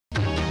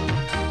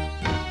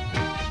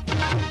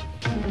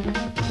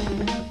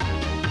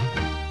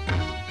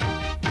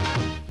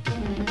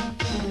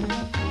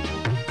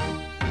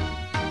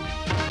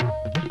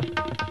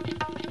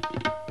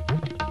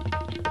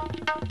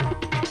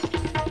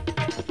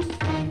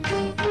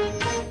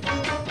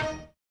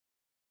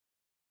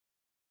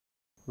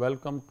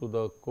Welcome to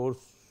the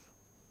course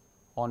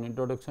on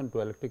Introduction to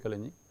Electrical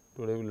Engineering.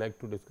 Today, we would like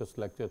to discuss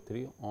lecture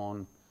 3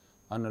 on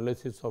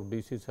analysis of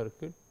DC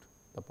circuit,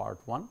 the part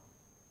 1.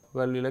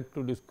 Well, we like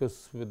to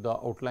discuss with the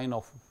outline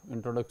of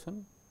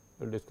introduction.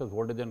 We will discuss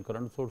voltage and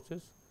current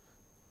sources,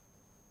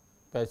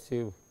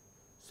 passive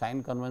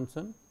sign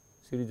convention,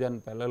 series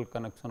and parallel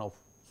connection of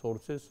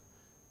sources,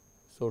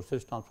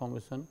 sources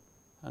transformation,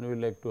 and we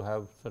will like to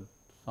have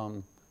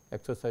some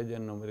exercise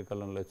and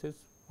numerical analysis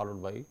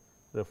followed by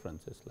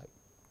references like.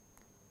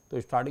 So,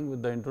 starting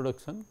with the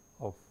introduction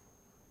of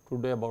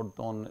today about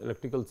on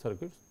electrical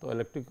circuits. So,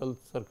 electrical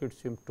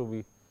circuits seems to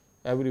be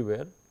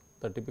everywhere.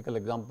 The typical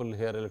example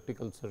here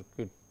electrical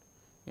circuit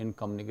in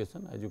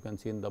communication, as you can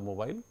see in the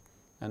mobile,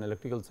 and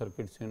electrical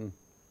circuits in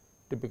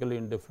typically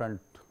in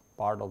different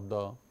part of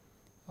the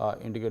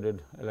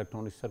integrated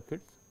electronic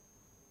circuits.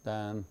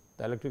 Then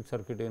the electric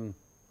circuit in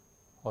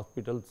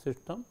hospital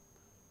system,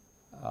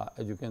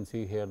 as you can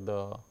see here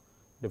the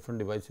different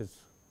devices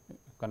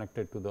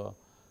connected to the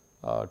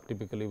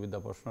typically with the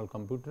personal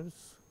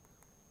computers.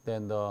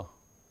 Then the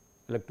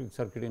electric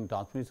circuit in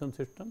transmission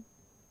system,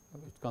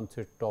 which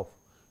consists of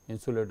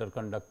insulator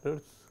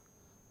conductors.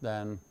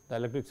 Then the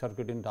electric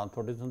circuit in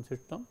transportation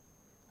system,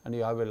 and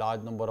you have a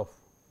large number of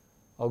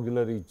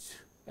auxiliaries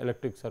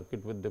electric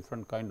circuit with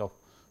different kind of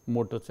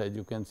motors, as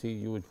you can see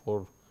used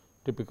for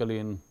typically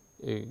in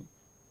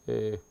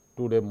a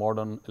today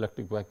modern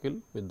electric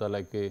vehicle with the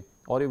like a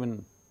or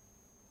even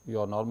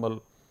your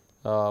normal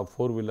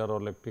 4-wheeler or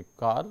electric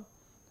car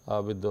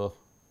with the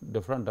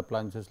different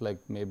appliances like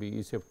maybe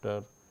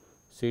e-shifter,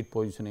 seat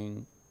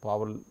positioning,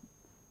 power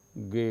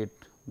gate,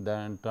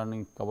 then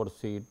turning cover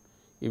seat,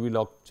 EV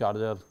lock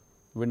charger,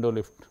 window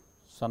lift,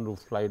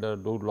 sunroof slider,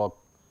 door lock,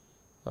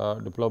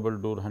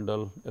 deployable door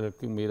handle,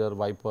 electric mirror,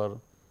 wiper,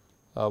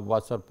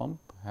 washer pump,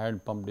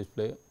 hand pump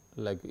display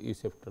like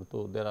e-shifter.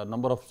 So, there are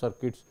number of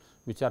circuits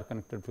which are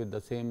connected with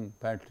the same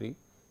battery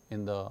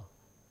in the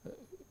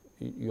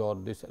your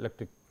this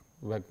electric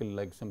vehicle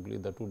like simply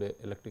the today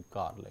electric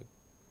car like.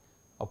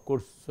 Of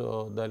course,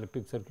 the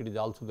electric circuit is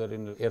also there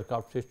in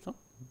aircraft system,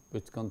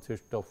 which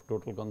consists of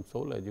total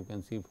console, as you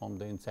can see from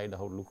the inside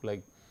how it look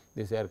like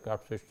this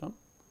aircraft system,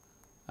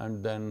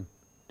 and then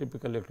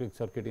typical electric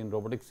circuit in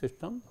robotic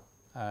system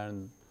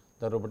and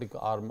the robotic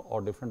arm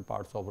or different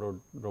parts of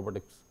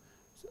robotics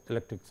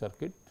electric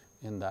circuit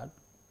in that.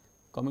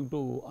 Coming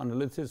to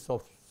analysis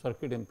of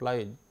circuit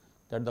implies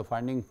that the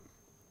finding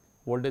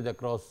voltage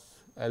across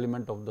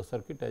element of the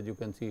circuit, as you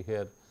can see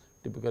here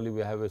typically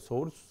we have a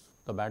source,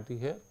 the battery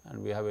here,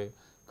 and we have a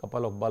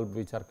couple of bulb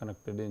which are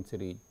connected in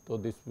series. So,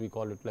 this we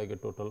call it like a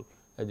total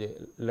as a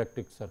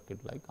electric circuit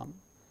like.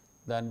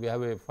 Then we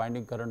have a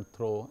finding current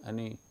through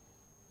any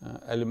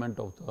element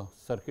of the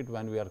circuit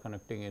when we are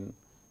connecting in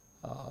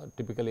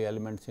typically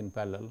elements in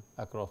parallel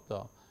across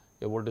the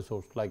a voltage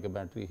source like a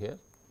battery here.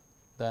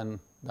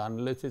 Then the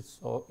analysis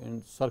of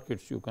in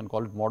circuits, you can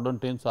call it modern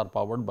trains are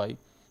powered by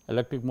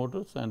electric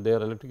motors, and their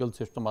electrical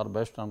system are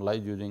best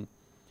analyzed using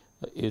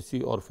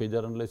AC or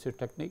phasor analysis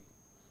technique,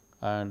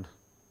 and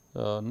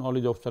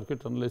knowledge of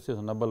circuit analysis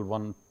enable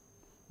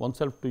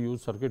oneself to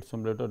use circuit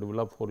simulator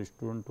developed for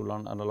student to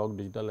learn analog,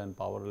 digital and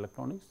power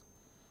electronics.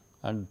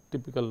 And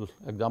typical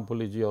example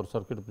is your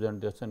circuit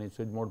representation in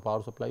switch mode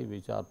power supply,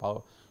 which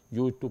are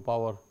used to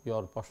power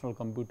your personal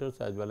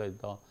computers as well as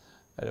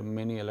the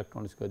many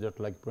electronics gadgets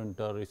like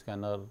printer,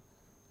 scanner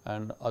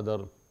and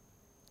other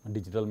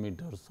digital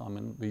meters. I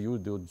mean we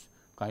use those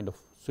kind of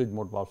switch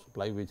mode power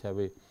supply which have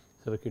a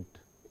circuit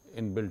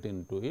inbuilt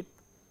into it.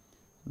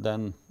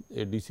 Then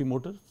a DC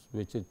motors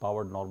which is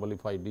powered normally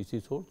by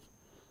DC source,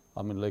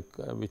 I mean like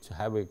which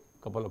have a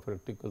couple of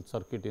electrical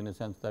circuit in a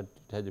sense that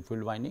it has a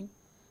field winding,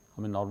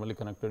 I mean normally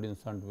connected in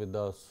shunt with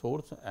the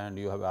source, and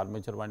you have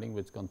armature winding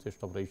which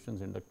consists of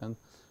resistance, inductance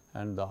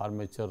and the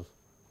armature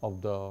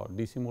of the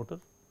DC motor.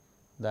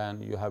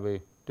 Then you have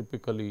a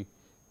typically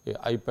a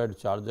iPad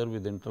charger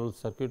with internal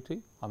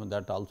circuitry, I mean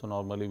that also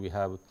normally we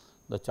have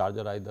the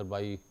charger either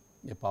by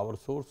a power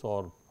source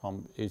or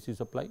from AC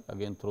supply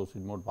again through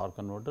switch mode power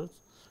converters,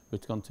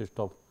 which consist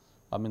of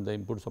I mean the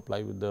input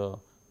supply with the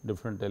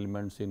different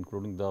elements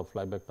including the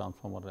flyback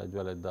transformer as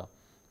well as the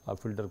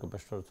filter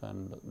capacitors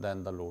and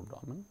then the load.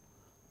 I mean,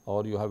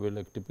 or you have a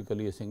like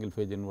typically a single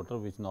phase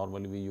inverter which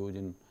normally we use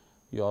in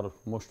your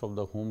most of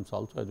the homes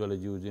also as well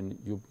as used in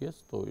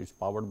UPS. So, it is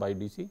powered by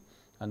DC,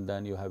 and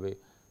then you have a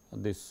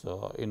this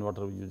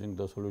inverter using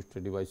the solid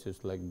state devices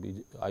like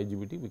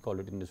IGBT, we call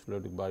it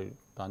insulated by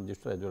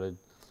transistor, as well as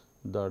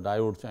the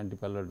diodes,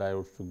 anti-parallel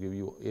diodes to give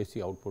you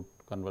AC output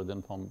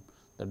conversion from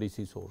the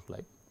DC source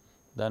like.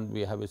 Then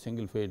we have a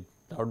single phase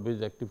diode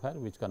based rectifier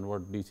which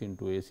convert DC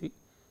into AC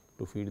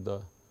to feed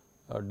the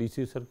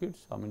DC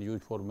circuits, I mean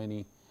used for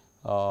many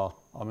I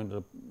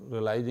mean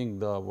realizing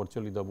the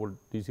virtually the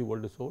DC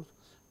voltage source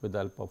with the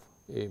help of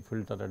a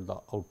filter at the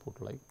output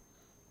like.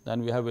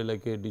 Then we have a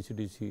like a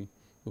DC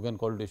you can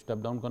call it a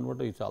step down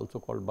converter, it is also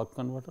called buck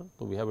converter.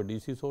 So, we have a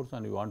DC source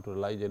and we want to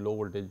realize a low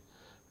voltage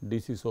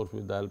DC source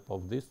with the help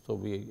of this. So,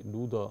 we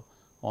do the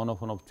on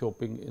off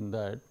chopping in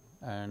that,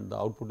 and the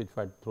output is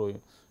fed through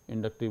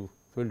inductive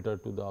filter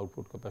to the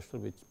output capacitor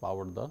which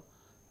powered the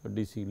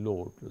DC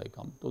load like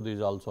so these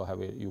also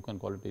have a, you can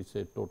call it is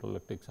a total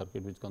electric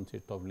circuit which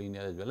consists of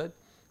linear as well as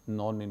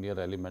non-linear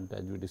element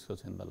as we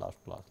discussed in the last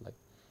class like.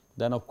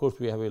 Then of course,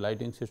 we have a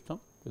lighting system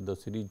with the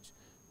series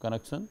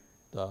connection,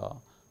 the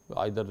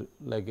either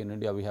like in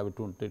India we have a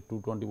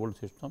 220 volt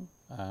system,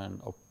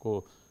 and of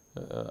course,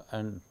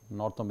 and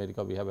North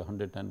America we have a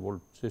 110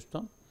 volt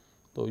system.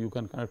 So, you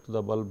can connect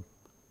the bulb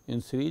in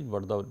series,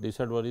 but the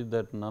disadvantage is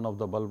that none of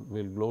the bulb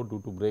will glow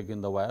due to break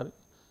in the wire.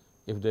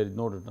 If there is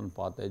no return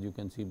path, as you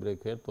can see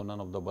break here, so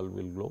none of the bulb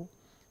will glow,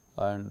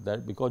 and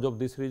that because of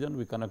this reason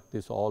we connect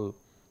this all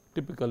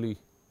typically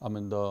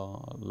the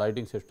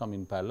lighting system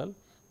in parallel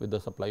with the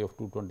supply of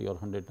 220 or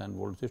 110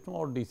 volt system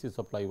or DC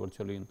supply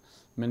virtually in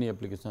many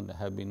applications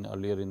have been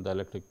earlier in the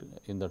electric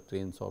in the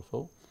trains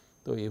also.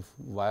 So, if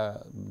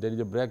there is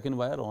a break in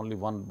wire, only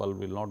one bulb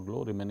will not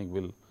glow, remaining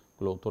will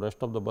glow. So,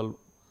 rest of the bulb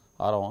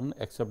are on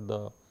except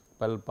the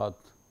parallel path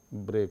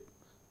break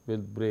will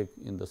break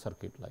in the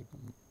circuit like.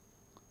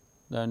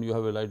 Then you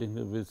have a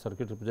lighting with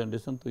circuit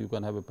representation. So, you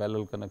can have a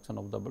parallel connection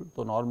of the bulb.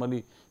 So, normally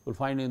you will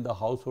find in the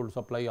household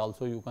supply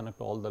also you connect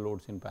all the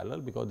loads in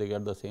parallel because they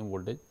get the same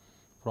voltage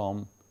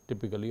from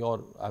typically,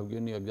 or I have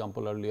given you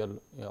example earlier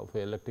of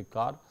an electric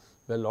car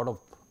where a lot of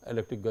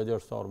electric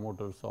gadgets or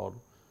motors or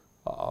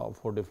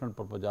for different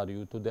purpose are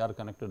used. So, they are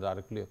connected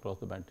directly across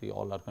the battery,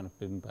 all are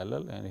connected in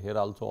parallel, and here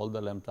also all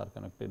the lamps are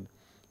connected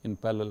in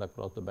parallel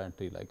across the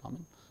battery like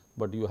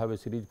but you have a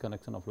series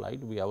connection of light.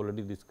 We have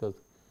already discussed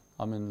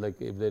like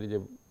if there is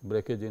a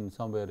breakage in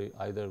somewhere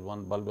either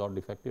one bulb or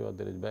defective or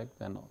there is back,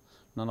 then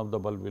none of the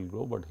bulb will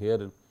glow, but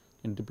here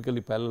in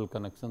typically parallel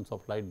connections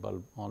of light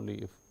bulb only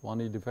if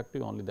one is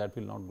defective only that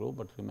will not glow,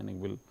 but remaining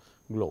will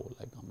glow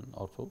like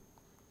also.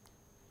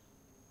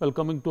 Well,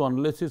 coming to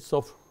analysis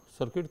of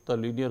circuit, the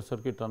linear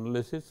circuit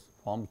analysis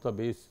forms the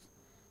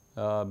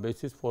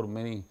basis for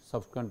many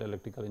subsequent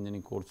electrical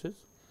engineering courses,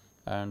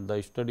 and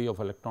the study of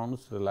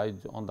electrons relies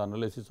on the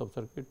analysis of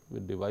circuit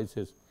with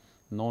devices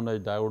known as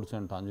diodes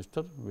and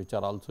transistors, which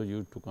are also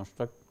used to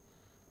construct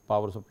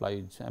power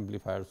supplies,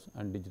 amplifiers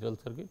and digital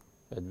circuit,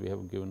 as we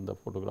have given the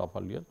photograph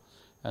earlier,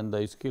 and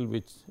the skill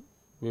which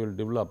we will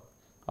develop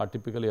are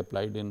typically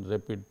applied in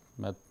rapid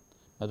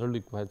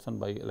methodic fashion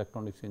by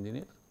electronics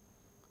engineer.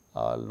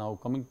 Now,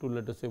 coming to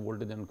let us say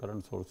voltage and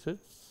current sources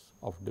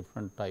of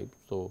different types.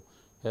 So,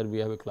 here we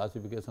have a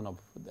classification of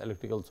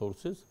electrical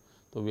sources.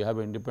 So, we have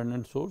an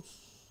independent source,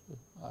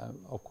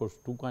 of course,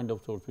 two kind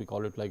of source, we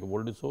call it like a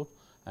voltage source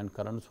and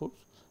current source,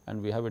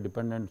 and we have a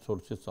dependent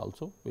sources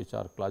also which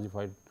are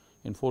classified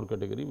in 4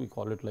 category. We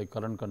call it like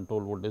current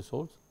control voltage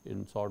source,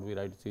 in short we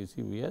write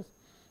CCVS,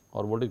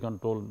 or voltage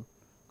control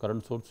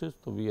current sources,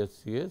 so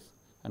VSCS,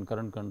 and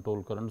current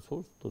control current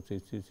source, so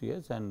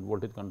CCCS, and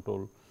voltage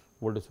control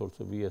voltage source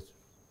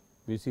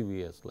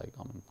VCVS like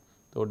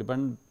So,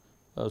 dependent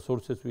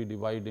sources we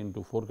divide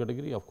into 4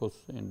 category. Of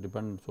course, in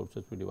dependent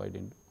sources we divide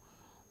into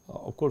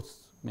of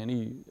course,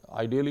 many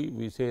ideally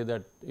we say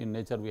that in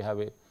nature we have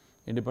a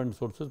independent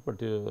sources,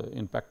 but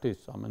in practice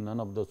none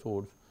of the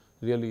source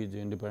really is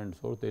independent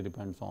source, they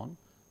depends on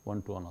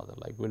one to another,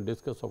 like we will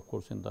discuss of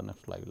course in the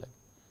next slide like.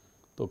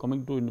 So,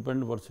 coming to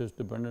independent versus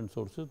dependent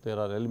sources, there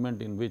are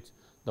elements in which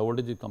the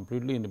voltage is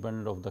completely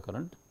independent of the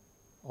current,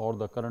 or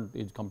the current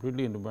is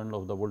completely independent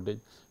of the voltage,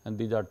 and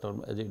these are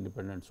termed as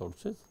independent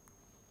sources.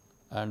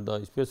 And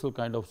the special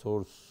kind of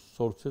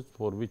sources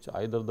for which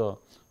either the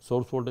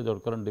source voltage or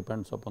current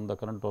depends upon the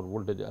current or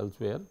voltage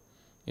elsewhere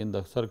in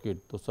the circuit.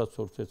 So, such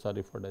sources are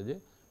referred as a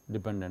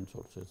dependent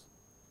sources.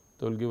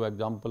 So, we will give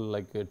example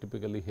like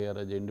typically here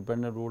as a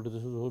independent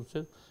voltage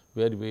sources,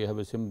 where we have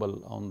a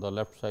symbol on the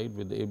left side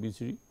with the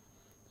ABCD,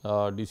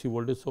 DC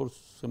voltage source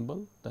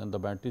symbol, then the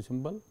battery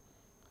symbol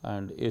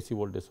and AC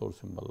voltage source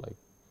symbol like.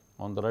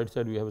 On the right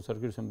side we have a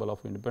circuit symbol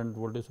of independent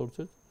voltage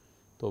sources.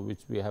 So, which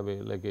we have a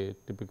like a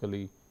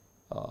typically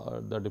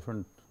the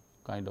different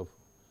kind of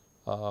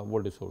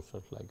voltage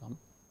sources like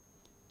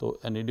So,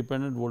 an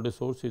independent voltage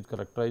source is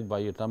characterized by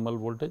a terminal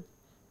voltage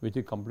which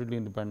is completely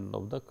independent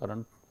of the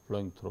current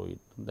flowing through it,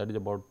 that is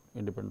about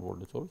independent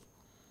voltage source.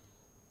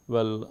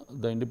 Well,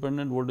 the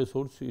independent voltage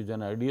source is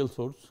an ideal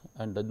source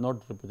and does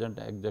not represent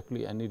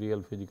exactly any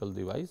real physical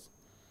device,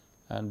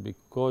 and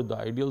because the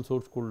ideal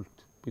source could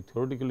be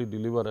theoretically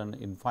deliver an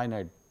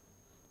infinite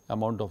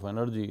amount of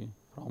energy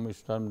from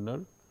its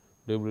terminal,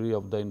 delivery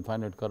of the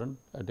infinite current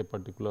at a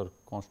particular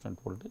constant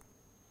voltage,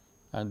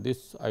 and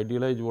this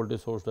idealized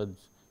voltage source does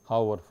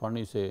however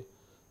furnish a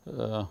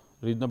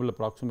reasonable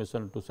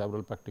approximation to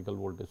several practical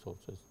voltage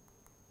sources.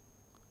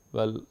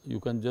 Well, you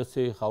can just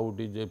say how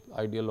it is a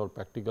ideal or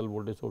practical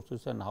voltage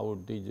sources and how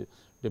it is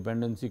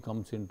dependency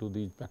comes into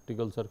these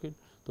practical circuit.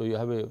 So, you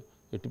have a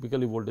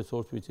typically voltage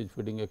source which is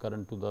feeding a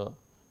current to the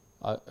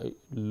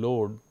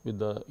load with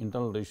the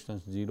internal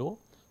resistance 0.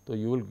 So,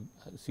 you will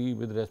see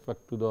with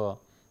respect to the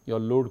your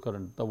load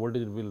current, the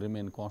voltage will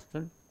remain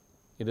constant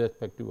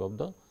irrespective of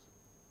the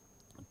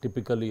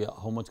typically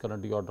how much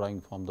current you are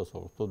drawing from the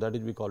source. So, that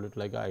is we call it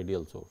like an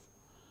ideal source.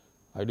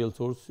 ideal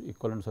source,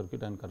 equivalent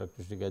circuit and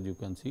characteristic, as you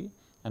can see,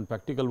 and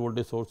practical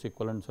voltage source,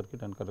 equivalent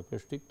circuit and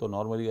characteristic. So,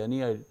 normally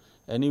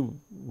any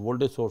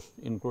voltage source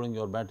including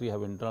your battery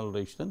have internal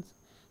resistance,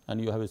 and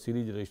you have a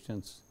series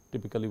resistance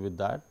typically with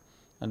that,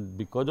 and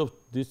because of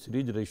this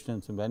series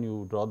resistance, when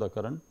you draw the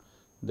current,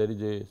 there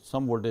is a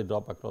some voltage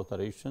drop across the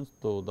resistance.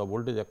 So, the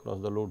voltage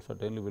across the load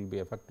certainly will be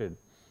affected,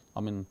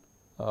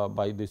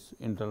 by this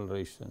internal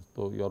resistance.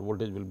 So, your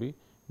voltage will be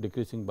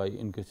decreasing by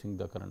increasing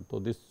the current. So,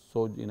 this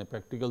shows in a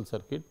practical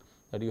circuit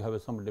that you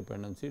have some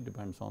dependency,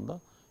 depends on the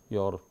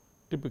your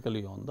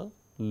typically on the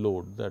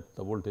load, that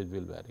the voltage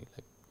will vary,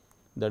 like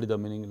that is the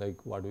meaning, like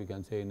what we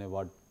can say in a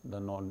what the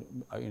non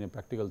in a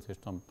practical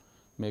system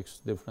makes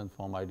difference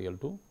from ideal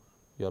to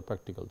your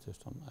practical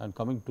system. And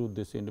coming to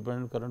this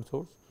independent current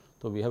source.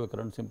 So, we have a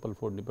current symbol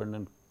for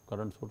dependent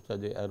current source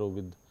as a arrow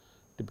with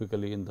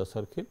typically in the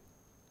circle,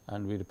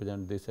 and we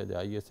represent this as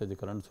a IS as a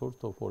current source.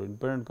 So, for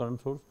independent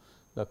current source,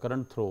 the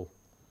current through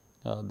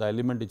the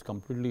element is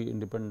completely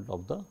independent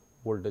of the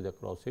voltage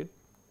across it.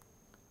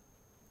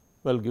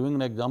 Well, giving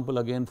an example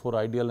again for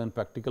ideal and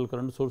practical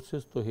current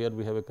sources. So, here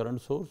we have a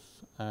current source,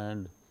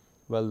 and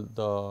well,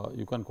 the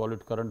you can call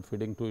it current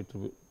feeding to it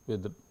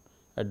with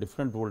at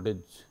different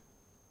voltage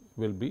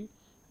will be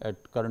at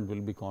current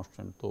will be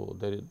constant. So,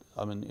 there is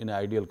in an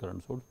ideal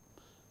current source,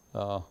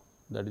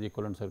 that is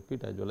equivalent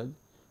circuit as well as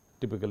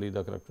typically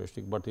the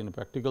characteristic, but in a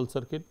practical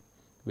circuit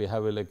we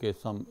have like a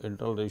some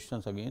internal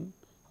resistance again,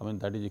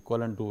 that is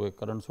equivalent to a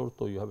current source.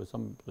 So, you have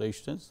some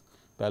resistance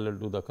parallel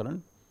to the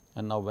current,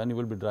 and now when you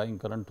will be drawing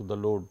current to the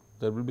load,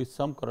 there will be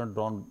some current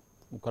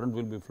current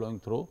will be flowing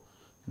through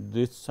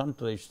this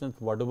shunt resistance,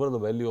 whatever the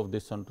value of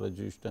this shunt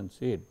resistance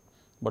is,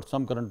 but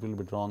some current will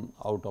be drawn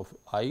out of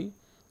I.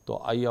 So,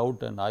 I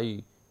out and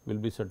I will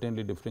be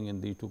certainly differing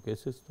in these two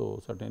cases.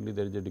 So, certainly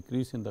there is a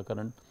decrease in the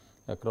current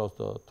across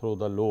the through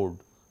the load,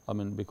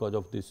 because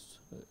of this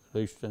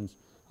resistance,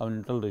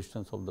 internal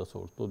resistance of the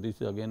source. So,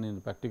 this is again in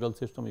the practical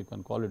system you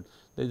can call it,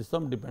 there is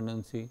some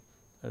dependency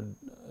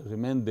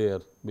remain there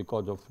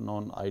because of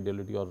non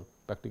ideality or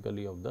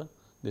practically of the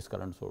this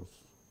current source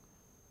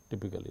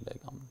typically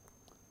like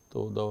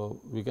So,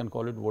 we can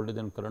call it voltage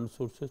and current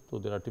sources. So,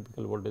 there are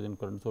typical voltage and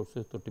current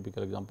sources. So,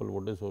 typical example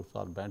voltage source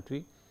are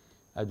battery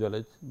as well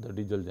as the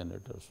diesel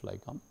generators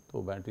like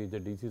So, battery is a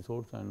DC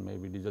source, and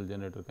maybe diesel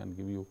generator can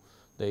give you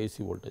the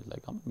AC voltage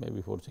like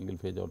maybe for single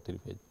phase or 3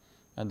 phase.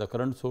 And the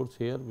current source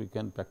here we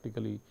can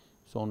practically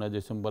shown as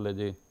a symbol as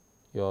a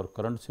your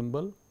current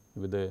symbol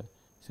with a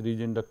series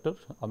inductor.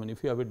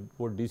 If you have a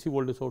DC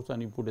voltage source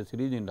and you put a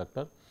series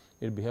inductor,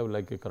 it behave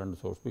like a current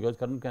source, because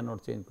current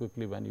cannot change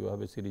quickly when you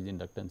have a series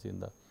inductance in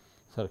the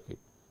circuit.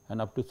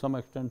 And up to some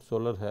extent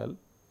solar cell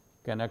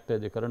can act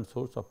as a current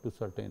source up to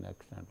certain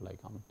extent like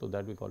So,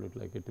 that we call it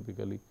like a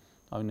typically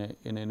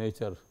in a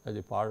nature as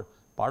a part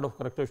of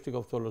characteristic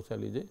of solar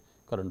cell is a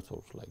current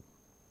source like,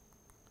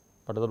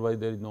 but otherwise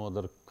there is no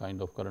other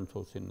kind of current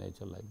source in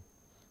nature like.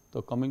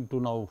 So, coming to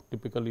now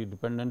typically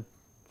dependent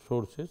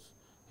sources,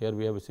 here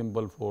we have a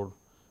symbol for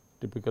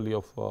typically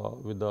of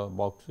with the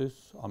boxes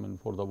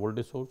for the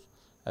voltage source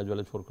as well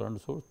as for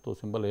current source. So,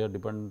 symbol here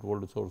dependent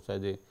voltage source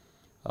as a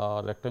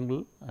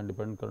rectangle and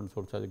dependent current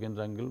source as again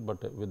rectangle,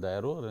 but with the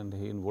arrow, and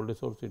in voltage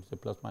source it is a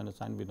plus minus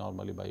sign we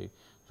normally by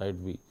write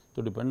V.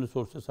 So, dependent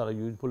sources are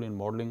useful in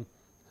modeling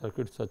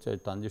circuits such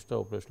as transistor,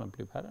 operational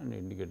amplifier and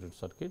indicator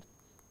circuit.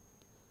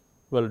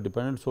 Well,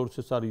 dependent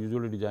sources are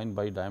usually designed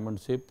by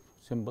diamond shape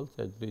symbols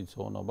as is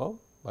shown above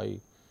by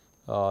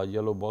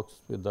yellow box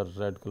with the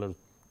red color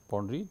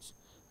boundaries,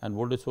 and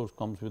voltage source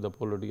comes with the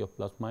polarity of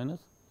plus minus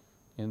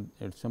in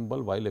its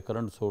symbol, while a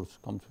current source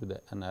comes with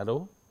an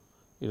arrow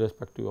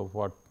irrespective of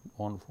what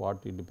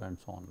it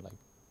depends on like.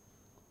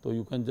 So,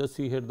 you can just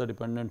see here the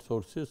dependent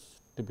sources,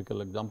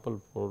 typical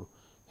example for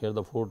here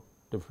the 4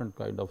 different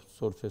kind of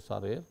sources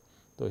are here.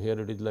 So, here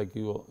it is like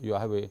you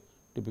have a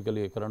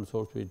typically a current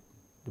source which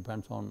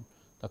depends on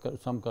the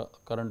some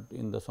current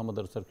in the some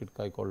other circuit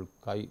called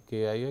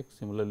KIX.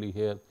 Similarly,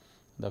 here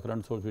the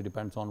current source which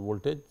depends on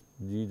voltage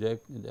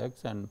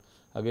Gx, and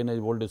again a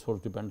voltage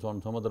source depends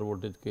on some other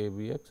voltage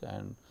KVx,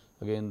 and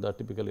again the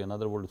typically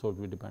another voltage source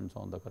which depends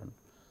on the current.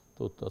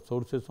 So, the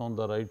sources on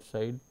the right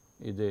side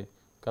is a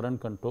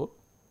current control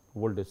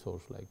voltage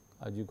source like,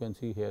 as you can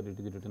see here it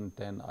is written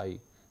 10 I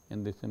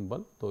in this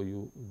symbol. So,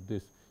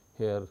 this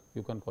here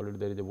you can call it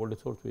there is a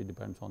voltage source which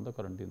depends on the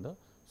current in the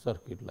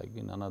circuit like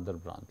in another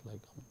branch like.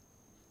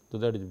 So,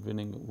 that is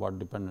meaning what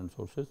dependent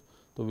sources.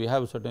 So, we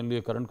have certainly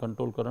a current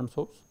control current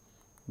source,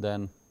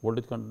 then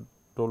voltage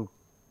control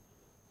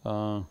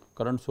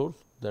current source,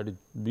 that is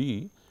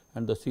B,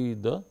 and the C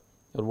is the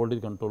your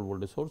voltage control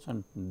voltage source,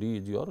 and D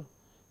is your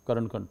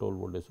current control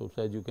voltage source,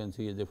 as you can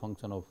see as a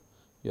function of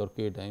your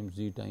K times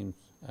G times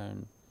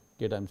and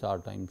K times R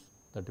times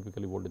the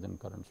typically voltage and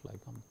currents like.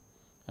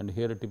 And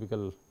here a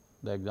typical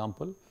the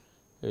example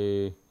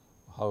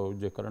how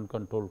is a current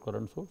control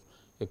current source.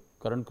 A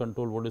current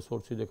control voltage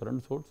source is a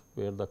current source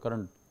where the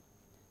current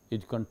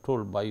is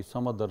controlled by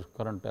some other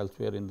current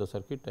elsewhere in the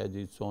circuit, as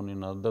is shown in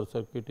another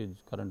circuit is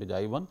current is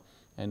I1,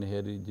 and here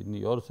is in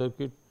your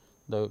circuit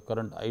the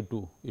current I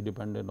 2 is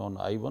dependent on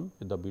I 1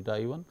 with the beta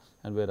I 1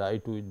 and where I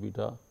 2 is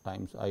beta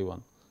times I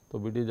 1. So,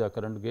 beta is the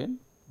current gain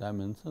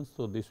dimensions.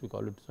 So, this we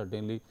call it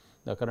certainly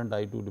the current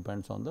I 2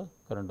 depends on the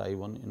current I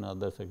 1 in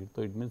other circuit.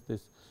 So, it means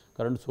this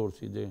current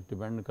source is a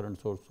dependent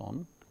current source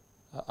on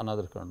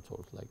another current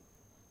source like.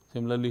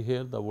 Similarly,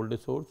 here the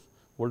voltage source,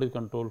 voltage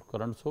control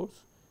current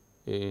source,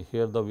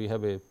 here we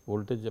have a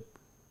voltage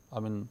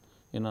in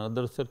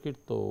another circuit.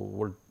 So,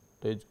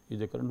 voltage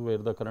is a current where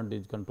the current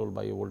is controlled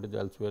by a voltage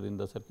elsewhere in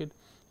the circuit,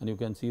 and you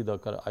can see the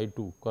I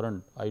 2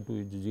 current I 2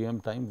 is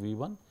GM time V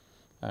 1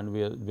 and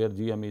where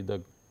GM is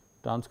the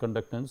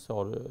transconductance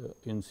or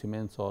in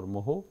Siemens or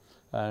mho,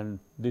 and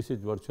this is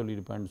virtually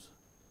depends,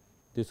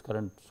 this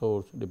current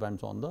source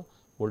depends on the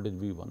voltage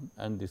V 1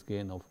 and this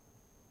gain of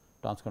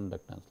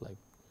transconductance like.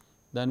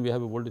 Then we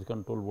have a voltage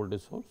control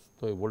voltage source.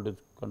 So, a voltage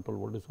control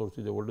voltage source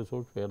is a voltage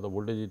source where the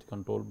voltage is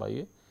controlled by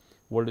a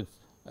voltage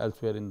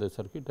elsewhere in the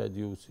circuit, as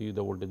you see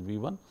the voltage V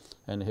 1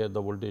 and here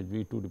the voltage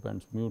V 2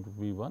 depends mu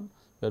V 1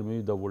 where mu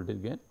is the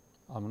voltage gain.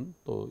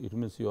 So, it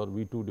means your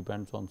V 2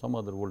 depends on some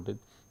other voltage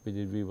which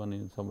is V 1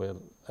 in somewhere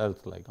else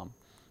like.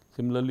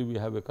 Similarly, we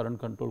have a current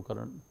control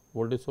current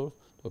voltage source.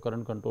 So,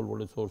 current control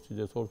voltage source is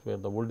a source where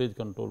the voltage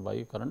controlled by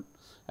a current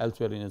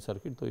elsewhere in a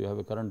circuit. So, you have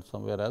a current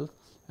somewhere else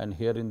and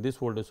here in this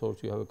voltage source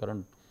you have a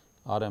current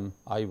R m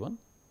I 1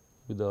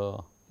 with the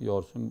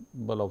your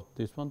symbol of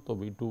this one. So,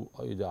 V 2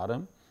 is R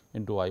m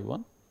into I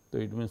 1. So,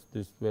 it means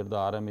this where the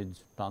R m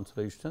is trans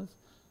resistance,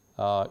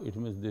 it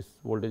means this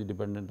voltage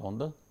dependent on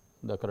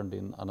the current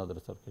in another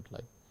circuit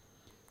like.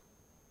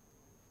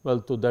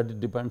 Well, so that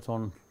it depends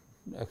on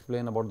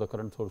explain about the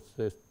current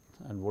sources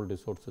and voltage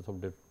sources of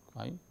different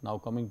kind. Now,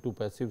 coming to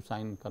passive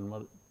sign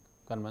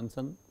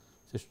convention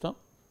system.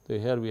 So,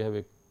 here we have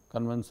a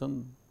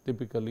convention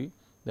typically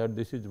that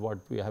this is what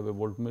we have a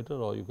voltmeter,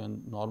 or you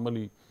can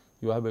normally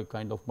you have a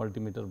kind of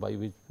multimeter by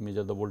which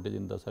measure the voltage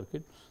in the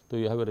circuit. So,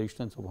 you have a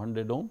resistance of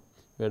 100 ohm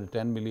where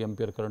 10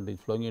 milliampere current is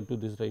flowing into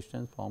this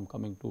resistance from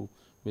coming to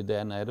with the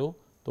an arrow.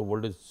 So,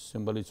 voltage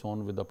symbol is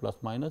shown with the plus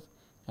minus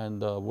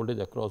and the voltage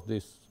across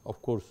this,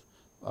 of course,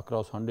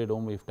 across 100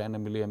 ohm if 10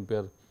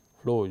 milliampere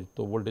flows.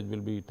 So, voltage will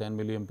be 10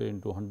 milliampere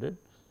into 100,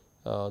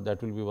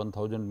 that will be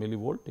 1000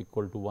 millivolt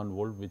equal to 1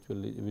 volt which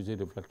is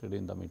reflected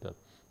in the meter.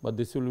 But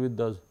this will be with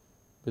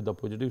the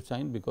positive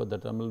sign because the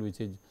terminal which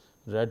is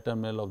red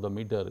terminal of the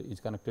meter is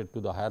connected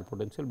to the higher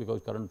potential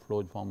because current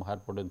flows from higher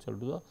potential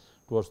to the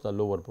towards the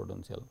lower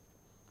potential.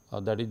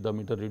 That is the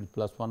meter reads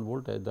plus 1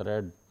 volt as the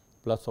red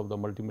plus of the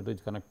multimeter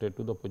is connected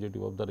to the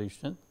positive of the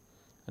resistance,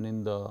 and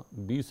in the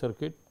B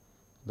circuit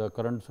the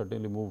current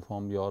certainly move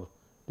from your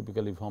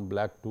typically from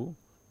black to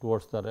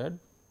towards the red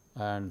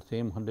and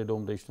same 100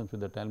 ohm resistance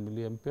with the 10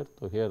 milliampere.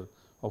 So, here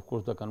of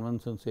course, the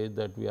convention says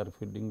that we are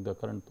feeding the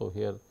current. So,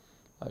 here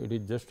it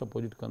is just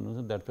opposite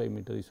convention, that is why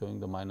meter is showing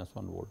the minus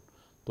 1 volt.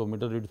 So,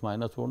 meter reads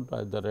minus 1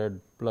 as the red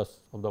plus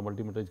of the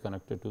multimeter is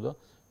connected to the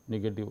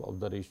negative of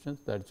the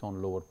resistance, that is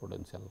on lower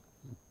potential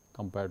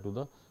compared to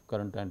the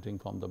current entering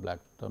from the black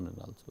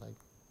terminals like.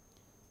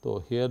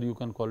 So, here you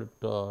can call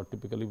it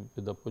typically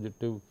with the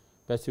positive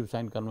passive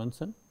sign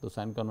convention. The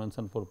sign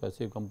convention for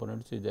passive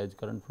components is as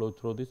current flows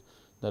through this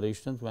the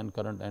resistance when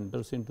current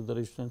enters into the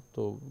resistance.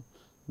 So,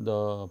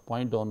 the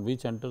point on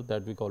which enter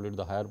that we call it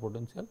the higher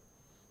potential,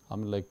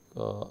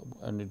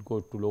 and it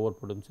goes to lower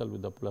potential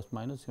with the plus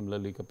minus.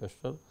 Similarly,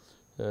 capacitor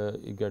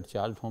it gets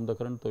charged from the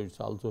current. So, it is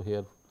also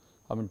here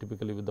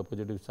typically with the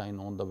positive sign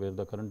on the where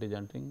the current is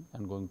entering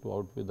and going to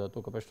out with the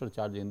capacitor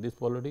charge in this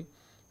polarity,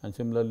 and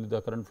similarly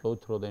the current flows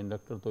through the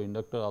inductor. So,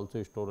 inductor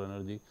also store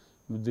energy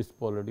with this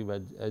polarity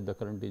as the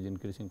current is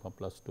increasing from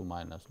plus to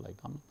minus like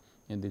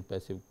in this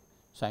passive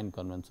sign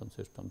convention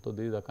system. So,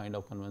 this is the kind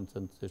of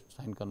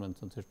sign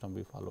convention system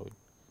we follow it.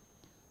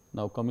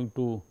 Now, coming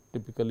to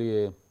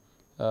typically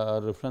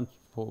a reference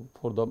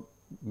for the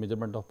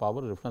measurement of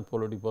power, reference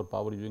polarity for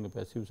power using a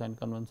passive sign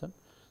convention.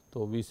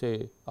 So, we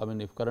say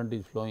if current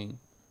is flowing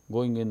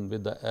going in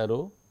with the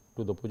arrow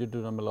to the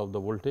positive terminal of the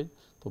voltage.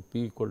 So,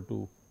 P equal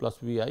to plus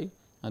V I,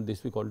 and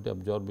this we call it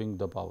absorbing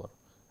the power,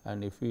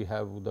 and if we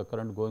have the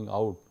current going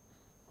out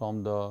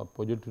from the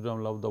positive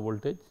terminal of the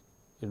voltage,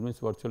 it means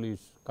virtually it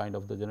is kind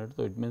of the generator.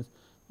 So, it means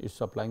it is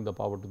supplying the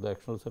power to the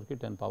external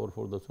circuit and power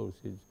for the source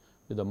is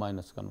with the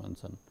minus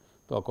convention.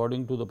 So,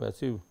 according to the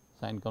passive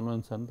sign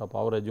convention, the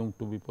power assumed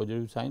to be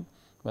positive sign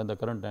when the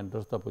current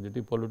enters the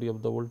positive polarity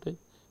of the voltage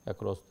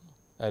across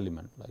the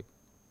element like.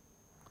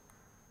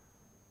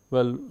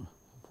 Well,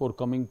 for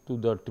coming to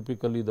the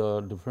typically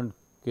the different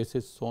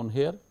cases shown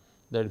here,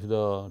 that if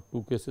the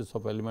two cases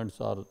of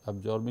elements are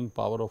absorbing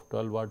power of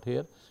 12 watt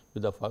here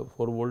with the 4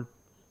 volt,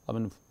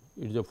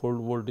 it is a 4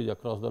 voltage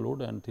across the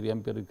load and 3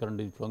 ampere current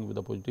is flowing with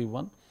the positive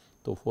one.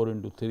 So, 4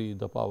 into 3 is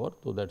the power.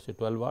 So, that is a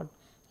 12 watt,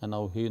 and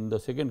now here in the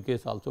second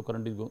case also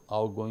current is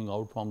going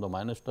out from the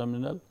minus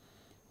terminal.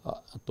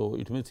 So,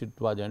 it means it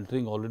was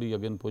entering already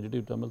again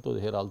positive terminal. So,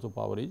 here also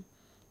power is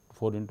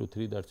 4 into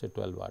 3, that is a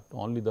 12 watt.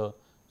 Only the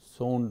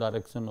shown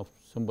direction of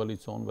symbol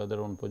is shown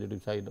whether on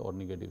positive side or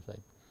negative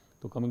side.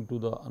 So, coming to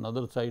the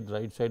another side,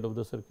 right side of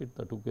the circuit,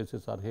 the two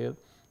cases are here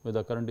where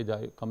the current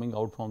is coming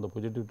out from the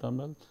positive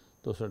terminal.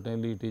 So,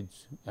 certainly it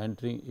is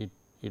entering,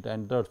 it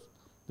enters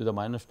to the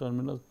minus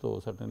terminal. So,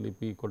 certainly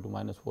P equal to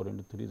minus 4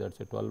 into 3, that is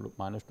a 12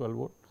 minus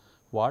 12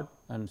 watt,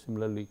 and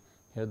similarly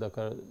here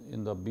the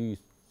in the B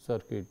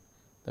circuit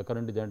the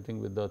current is entering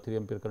with the 3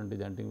 ampere current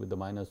is entering with the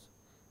minus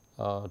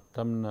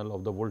terminal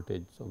of the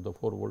voltage of the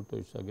 4 volt. So,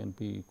 it is again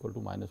P equal to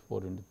minus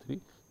 4 into 3,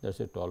 that is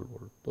a 12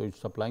 volt. So, it is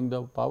supplying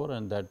the power,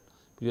 and that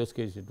previous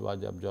case it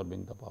was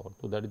absorbing the power.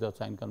 So, that is the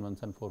sign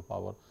convention for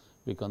power,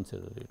 we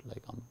consider it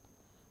like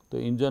So,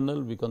 in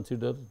general we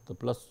consider the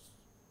plus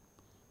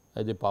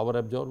as a power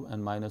absorbed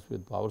and minus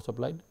with power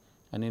supplied,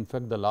 and in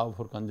fact, the law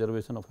for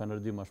conservation of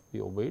energy must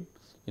be obeyed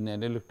in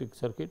an electric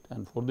circuit,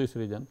 and for this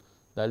reason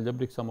the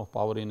algebraic sum of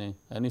power in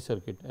any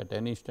circuit at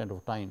any instant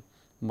of time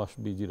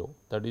must be 0,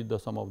 that is the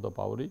sum of the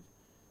power is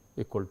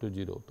equal to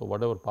 0. So,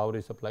 whatever power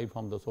is supplied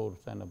from the source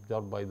and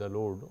absorbed by the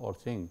load or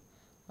sink,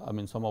 I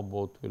mean sum of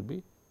both will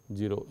be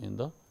 0 in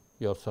the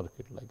your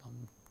circuit like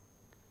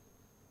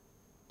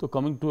So,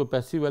 coming to a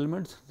passive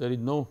elements, there is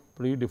no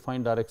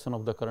predefined direction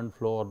of the current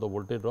flow or the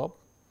voltage drop,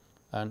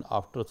 and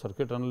after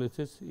circuit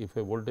analysis, if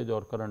a voltage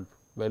or current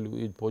value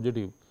is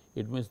positive,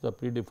 it means the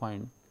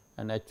predefined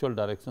and actual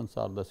directions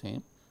are the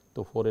same.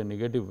 So, for a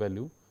negative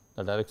value,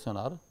 the direction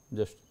are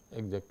just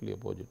exactly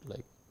opposite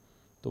like.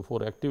 So,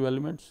 for active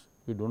elements,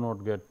 we do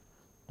not get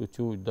to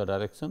choose the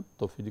direction.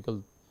 So,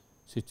 physical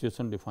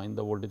situation define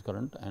the voltage,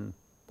 current and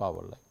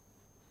power like.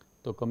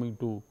 So, coming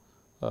to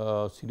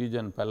series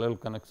and parallel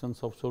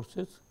connections of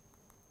sources.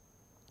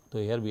 So,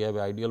 here we have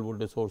ideal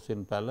voltage source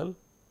in parallel.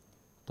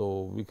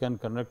 So, we can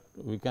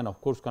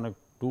of course connect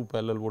two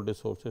parallel voltage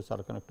sources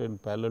are connected in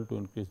parallel to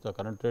increase the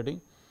current rating.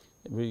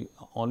 We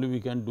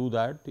can do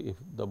that if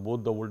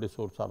both the voltage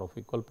sources are of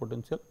equal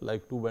potential,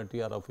 like two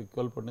battery are of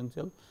equal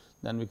potential,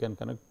 then we can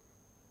connect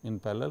in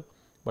parallel.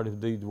 But if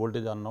these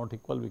voltage are not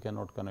equal, we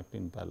cannot connect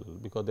in parallel,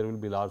 because there will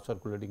be large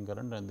circulating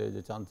current, and there is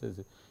a chances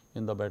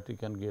in the battery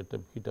can get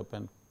heat up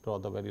and draw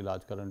the very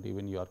large current,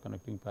 even you are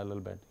connecting parallel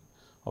battery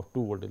of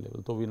 2 voltage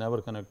level. So, we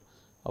never connect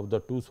of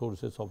the two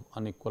sources of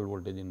unequal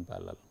voltage in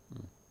parallel.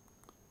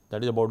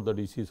 That is about the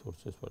DC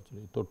sources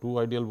virtually. So, two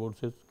ideal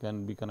voltages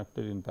can be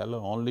connected in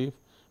parallel only if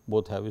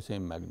both have a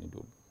same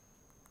magnitude.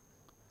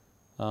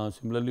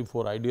 Similarly,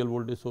 for ideal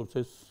voltage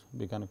sources,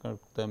 we can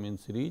connect them in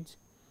series.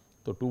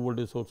 So, two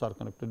voltage sources are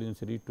connected in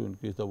series to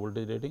increase the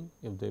voltage rating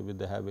if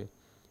they have a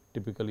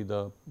typically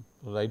the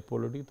right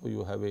polarity. So,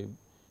 you have a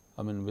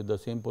with the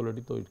same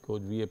polarity. So, it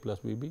goes V A plus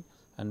V B,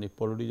 and if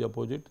polarity is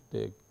opposite,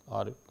 they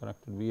are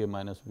connected V A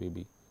minus V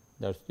B,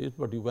 that is this,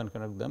 but you can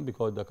connect them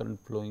because the current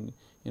flowing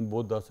in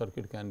both the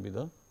circuit can be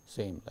the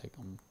same like.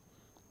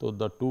 So,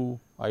 the two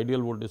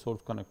ideal voltage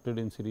source connected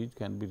in series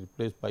can be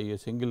replaced by a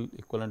single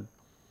equivalent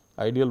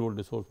ideal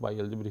voltage source by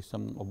algebraic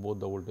sum of both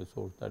the voltage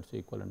source, that is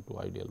equivalent to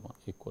ideal one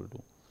equal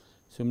to.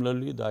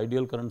 Similarly, the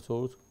ideal current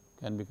source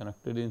can be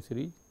connected in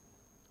series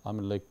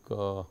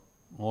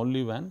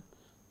only when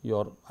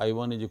your I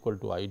 1 is equal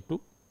to I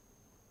 2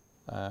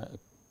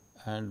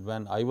 and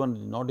when I 1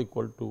 is not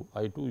equal to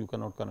I 2, you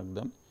cannot connect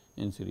them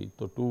in series.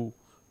 So, two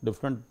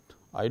different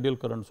ideal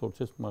current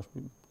sources must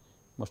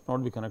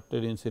not be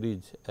connected in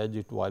series, as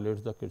it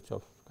violates the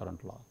Kirchhoff's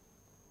current law.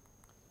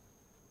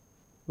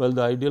 Well,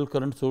 the ideal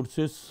current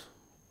sources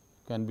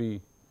can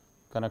be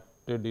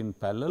connected in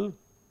parallel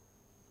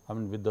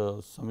with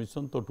the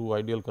summation. So, two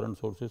ideal current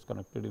sources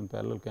connected in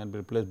parallel can be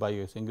replaced by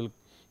a single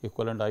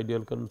equivalent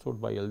ideal current source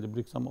by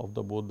algebraic sum of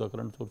both the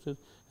current sources,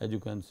 as you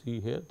can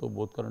see here. So,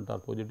 both current are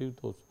positive.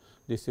 So,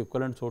 this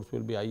equivalent source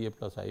will be I A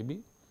plus I B,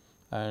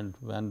 and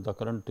when the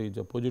current is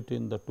opposite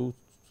in the two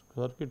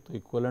circuit, the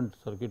equivalent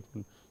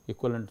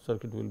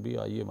circuit will be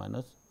I A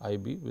minus I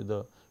B with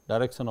the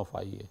direction of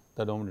I A,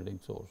 the dominating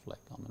source like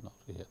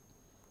here.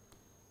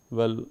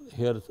 Well,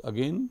 here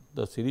again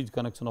the series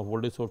connection of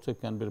voltage sources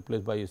can be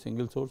replaced by a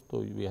single source. So,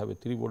 we have a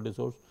 3 voltage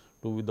source,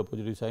 2 with the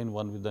positive sign,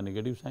 1 with the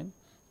negative sign,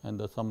 and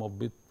the sum of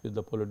bit with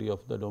the polarity of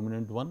the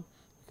dominant one,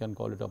 we can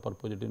call it upper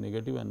positive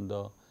negative, and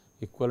the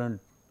equivalent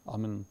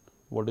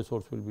voltage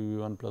source will be V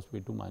 1 plus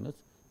V 2 minus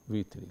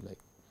V 3 like.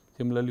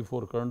 Similarly,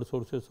 for current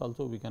sources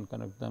also we can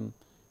connect them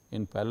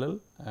in parallel,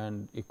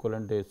 and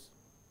equivalent is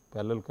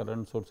parallel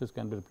current sources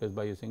can be replaced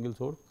by a single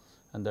source,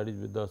 and that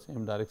is with the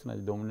same direction as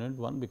dominant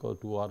one, because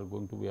two are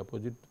going to be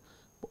opposite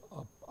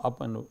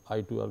up and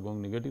I 2 are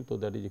going negative. So,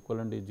 that is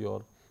equivalent is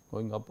your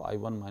going up I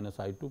 1 minus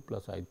I 2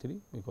 plus I 3,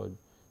 because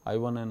I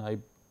 1 and I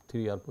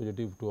 3 are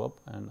positive to up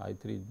and I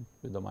 3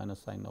 with the minus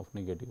sign of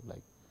negative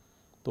like.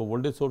 So,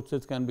 voltage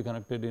sources can be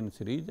connected in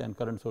series and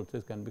current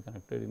sources can be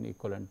connected in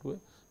equivalent to a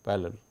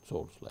parallel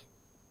source like.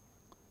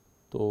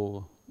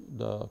 So,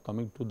 the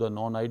coming to the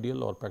non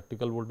ideal or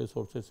practical voltage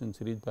sources in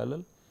series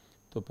parallel.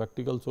 So,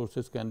 practical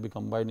sources can be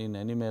combined in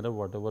any manner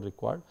whatever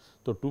required.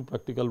 So, two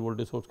practical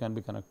voltage source can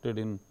be connected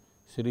in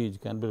series,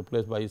 can be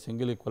replaced by a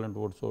single equivalent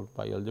voltage source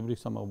by algebraic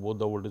sum of both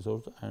the voltage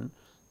source and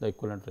the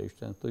equivalent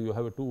resistance. So, you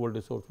have a two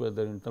voltage source where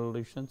their internal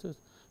resistances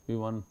V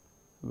 1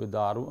 with the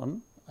R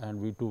 1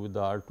 and V 2 with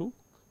the R 2,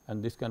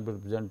 and this can be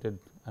represented,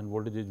 and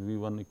voltage is V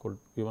 1 equal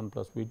V 1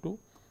 plus V 2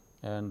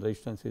 and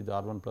resistance is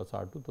R 1 plus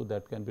R 2. So,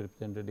 that can be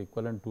represented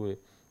equivalent to a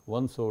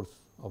one source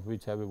of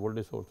which have a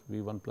voltage source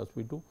V 1 plus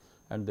V 2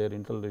 and their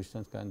internal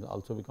resistance can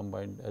also be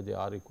combined as a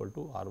R equal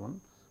to R 1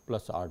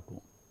 plus R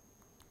 2.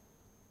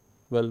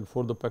 Well,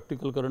 for the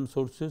practical current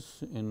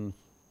sources in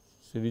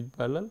series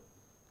parallel,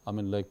 I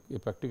mean like a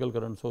practical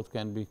current source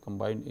can be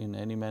combined in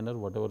any manner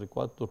whatever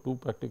required. So, two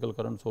practical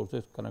current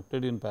sources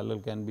connected in parallel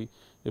can be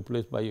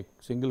replaced by a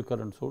single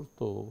current source.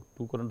 So,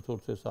 two current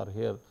sources are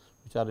here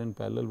which are in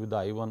parallel with the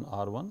I 1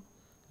 R 1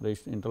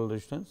 internal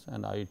resistance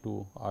and I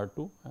 2 R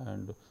 2,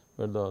 and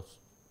where the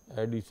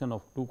addition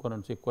of two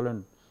currents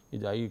equivalent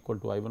is I equal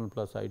to I 1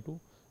 plus I 2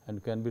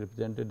 and can be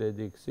represented as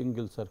a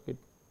single circuit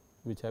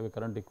which have a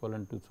current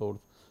equivalent to source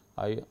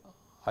I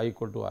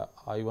equal to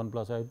I 1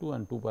 plus I 2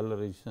 and two parallel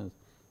resistance.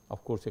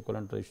 Of course,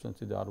 equivalent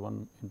resistance is R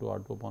 1 into R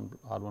 2 upon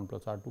R 1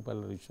 plus R 2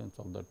 parallel resistance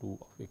of the two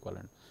of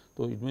equivalent.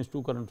 So, it means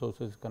two current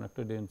sources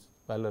connected in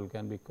parallel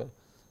can be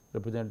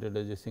represented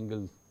as a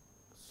single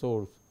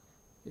source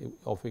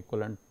of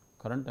equivalent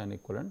current and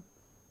equivalent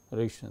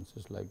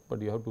resistances like,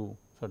 but you have to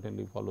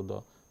certainly follow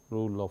the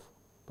rule of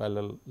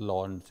parallel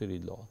law and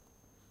series law.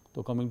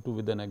 So, coming to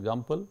with an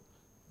example,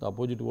 the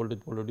opposite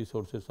voltage polarity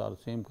sources are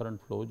same current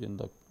flows in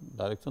the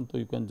direction. So,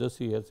 you can just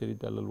see here series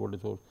parallel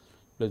voltage source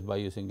placed by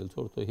a single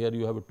source. So, here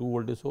you have a two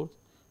voltage source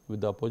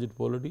with the opposite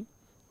polarity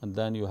and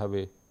then you have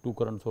a two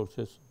current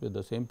sources with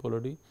the same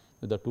polarity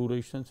with the two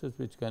resistances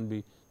which can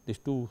be these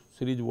two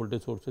series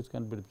voltage sources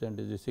can be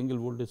represented as a single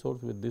voltage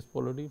source with this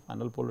polarity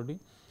final polarity.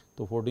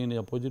 So, 14 is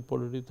opposite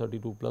polarity,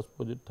 32 plus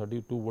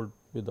 32 volt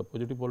with the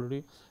positive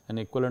polarity and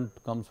equivalent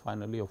comes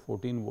finally of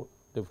 14 volt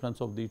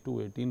difference of these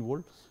two 18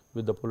 volt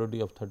with the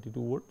polarity of 32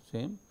 volt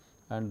same,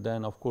 and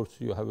then of course,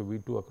 you have a V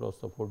 2 across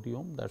the 40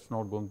 ohm that is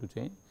not going to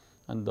change,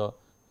 and the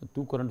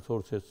two current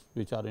sources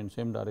which are in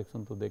same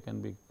direction. So, they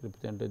can be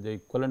represented as the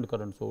equivalent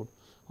current source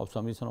of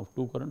summation of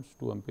two currents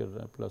 2 ampere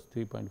plus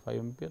 3.5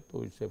 ampere.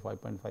 So, it is a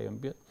 5.5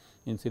 ampere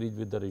in series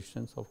with the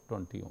resistance of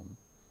 20 ohm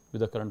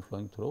with the current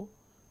flowing through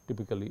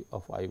typically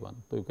of I 1.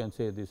 So, you can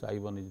say this I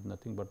 1 is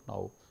nothing but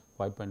now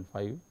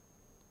 5.5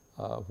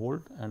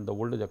 volt and the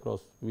voltage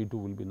across V 2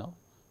 will be now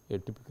a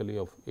typically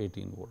of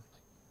 18 volt.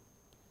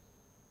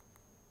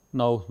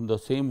 Now, the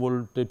same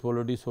voltage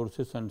polarity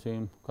sources and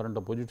same current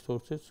opposite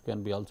sources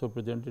can be also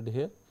presented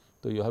here.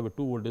 So, you have a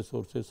two voltage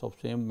sources of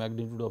same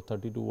magnitude of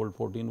 32 volt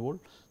 14 volt,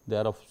 they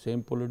are of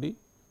same polarity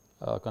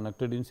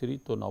connected in series.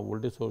 So, now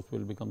voltage source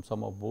will become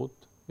sum of both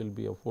will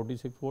be of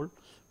 46 volt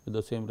with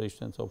the same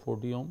resistance of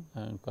 40 ohm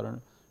and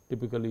current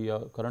typically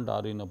current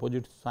are in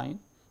opposite sign.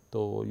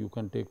 So, you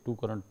can take two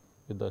current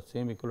with the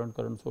same equivalent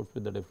current source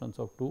with the difference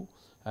of 2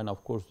 and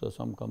of course, the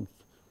sum comes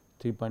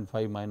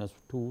 3.5 minus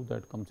 2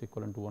 that comes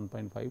equivalent to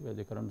 1.5 as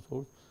a current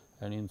source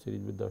and in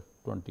series with the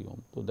 20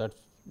 ohm. So, that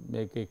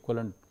make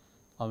equivalent,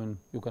 I mean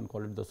you can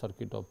call it the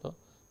circuit of the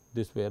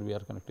this where we are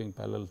connecting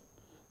parallel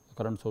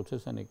current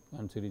sources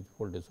and series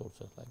voltage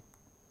sources like.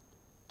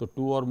 So,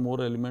 two or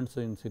more elements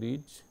in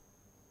series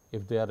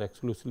if they are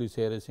exclusively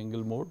share a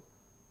single node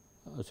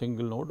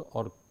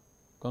or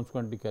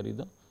consequently carry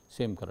the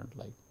same current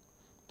like.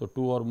 So,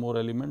 two or more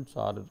elements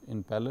are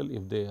in parallel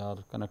if they are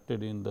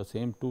connected in the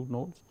same two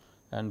nodes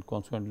and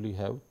consequently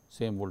have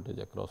same voltage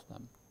across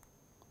them.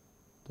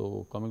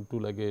 So, coming to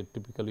like a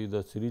typically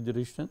the series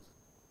resistance,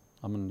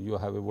 I mean you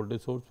have a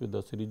voltage source with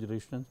the series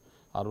resistance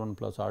R 1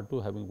 plus R 2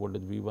 having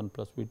voltage V 1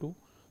 plus V 2.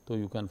 So,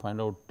 you can find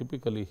out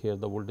typically here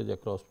the voltage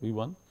across V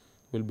 1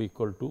 will be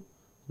equal to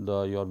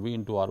the your V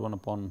into R 1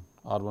 upon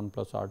R 1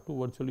 plus R 2.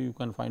 Virtually you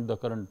can find the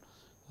current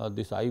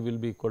this I will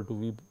be equal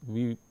to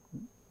V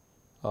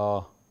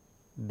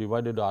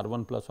divided R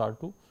 1 plus R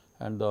 2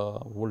 and the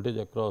voltage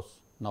across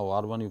now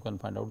R 1 you can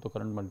find out the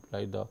current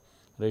multiply the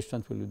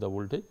resistance will be the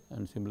voltage,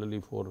 and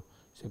similarly for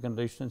second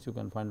resistance you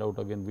can find out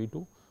again V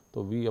 2.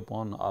 So, V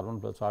upon R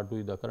 1 plus R 2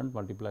 is the current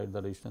multiplied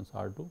the resistance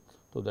R 2.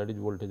 So, that is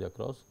voltage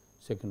across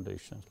second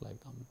resistance like.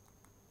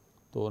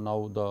 So,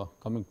 now the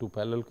coming to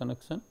parallel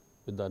connection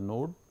with the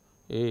node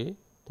A.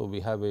 So, we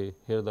have a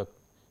here the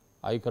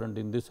I current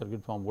in this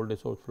circuit from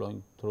voltage source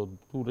flowing through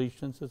two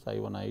resistances I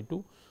 1 I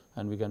 2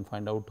 and we can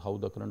find out how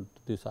the current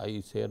this I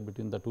is shared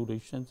between the two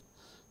resistance.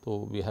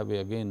 So, we have a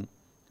again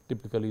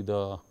typically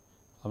the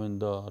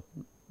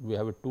we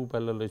have a two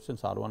parallel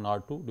resistance R 1 R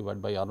 2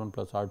 divided by R 1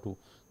 plus R 2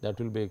 that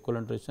will be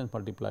equivalent resistance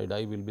multiplied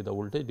I will be the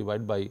voltage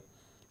divided by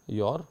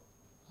your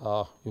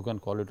you can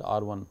call it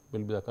R 1 will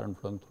be the current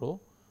flowing through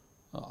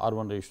R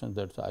 1 resistance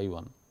that is I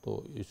 1.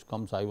 So, it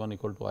comes I 1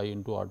 equal to I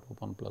into R 2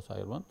 upon plus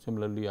I 1.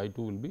 Similarly, I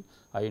 2 will be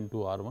I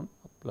into R 1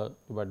 plus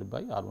divided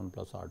by R 1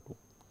 plus R 2.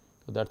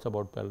 So, that is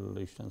about parallel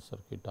resistance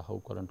circuit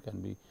how current can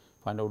be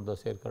find out the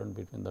share current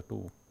between the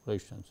two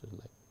resistances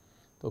like.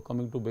 So,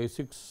 coming to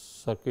basic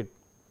circuit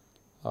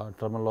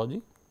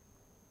terminology,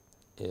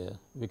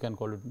 we can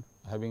call it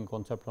having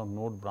concept of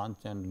node, branch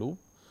and loop.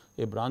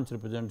 A branch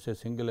represents a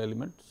single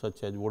element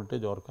such as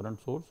voltage or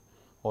current source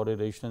or a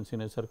resistance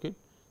in a circuit.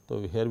 So,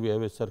 here we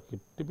have a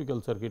circuit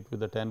typical circuit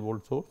with a 10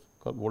 volt source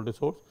voltage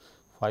source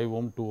 5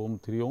 ohm, 2 ohm,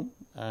 3 ohm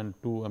and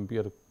 2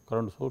 ampere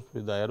current source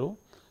with the arrow.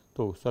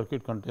 So,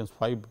 circuit contains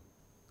 5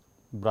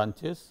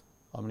 branches.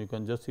 I mean, you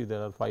can just see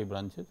there are 5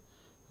 branches,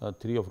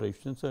 3 of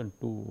resistance and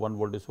 1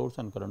 voltage source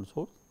and current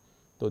source.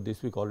 So,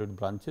 this we call it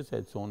branches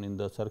as shown in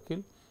the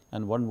circle,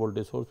 and 1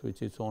 voltage source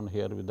which is shown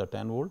here with the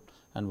 10 volt,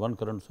 and 1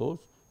 current source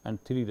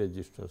and 3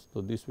 resistors.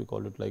 So, this we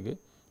call it like a,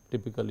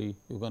 typically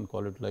you can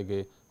call it like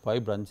a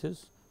 5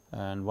 branches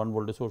and 1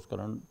 voltage source,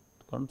 current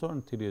source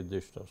and 3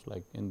 resistors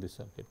like in this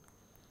circuit.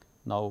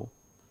 Now,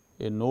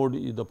 a node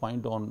is the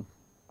point on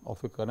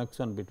of a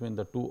connection between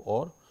the 2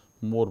 or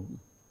more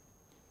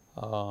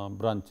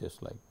branches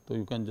like. So,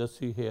 you can just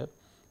see here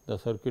the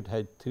circuit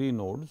has 3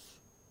 nodes,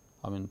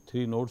 I mean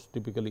 3 nodes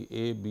typically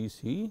A, B,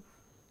 C,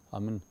 I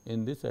mean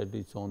in this it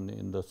is shown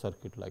in the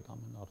circuit like, I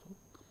mean also,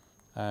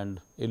 and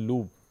a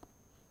loop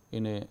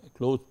in a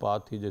closed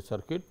path is a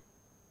circuit,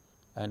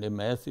 and a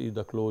mesh is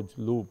the closed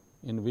loop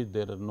in which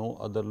there are no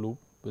other loop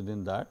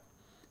within that.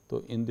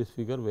 So, in this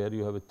figure where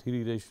you have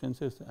 3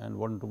 resistances and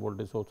 1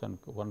 voltage source and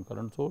 1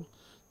 current source.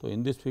 So,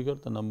 in this figure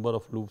the number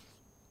of loops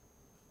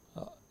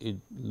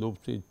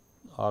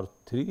are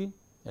 3,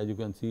 as you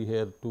can see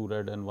here 2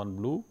 red and 1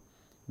 blue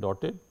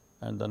dotted,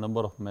 and the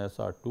number of mesh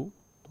are 2.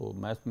 So,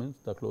 mesh means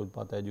the closed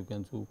path, as you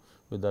can see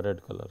with the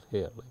red color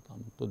here like.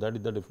 So, that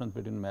is the difference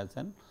between mesh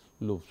and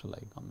loops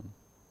like.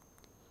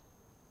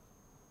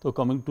 So,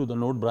 coming to the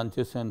node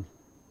branches and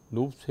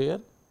loops here.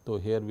 So,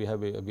 here we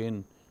have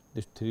again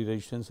these 3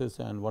 resistances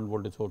and 1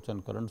 voltage source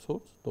and current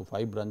source. So,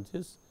 5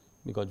 branches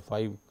because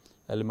 5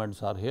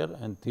 elements are here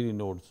and 3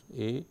 nodes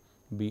A,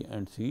 B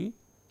and C,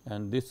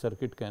 and this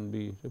circuit can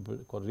be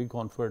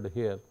reconfigured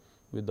here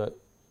with the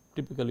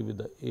typically with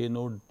the A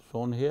node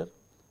shown here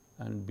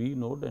and B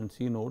node and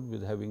C node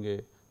with having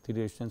a 3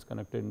 resistance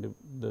connected in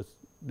this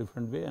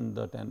different way, and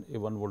that and a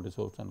 1 voltage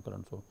source and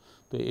current source.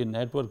 So, a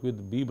network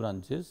with B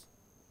branches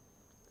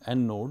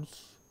and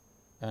nodes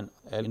and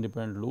L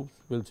independent loops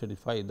will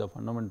satisfy the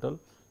fundamental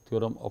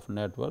theorem of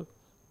network,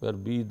 where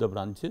B is the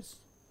branches,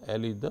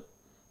 L is the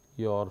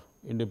your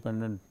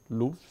independent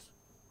loops,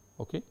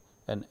 okay,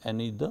 and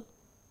N is the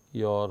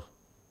your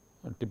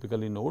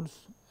typically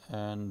nodes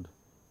and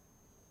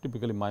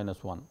typically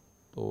 -1.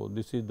 So,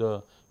 this is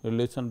the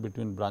relation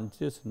between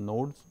branches,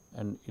 nodes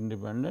and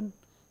independent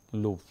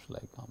loops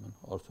like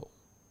also.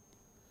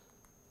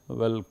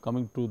 Well,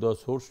 coming to the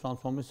source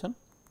transformation.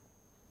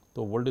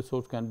 So, voltage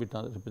source can be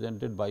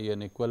represented by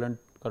an equivalent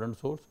current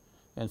source,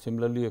 and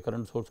similarly a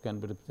current source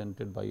can be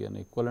represented by an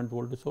equivalent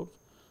voltage source.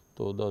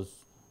 So,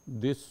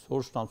 this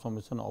source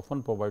transformation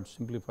often provides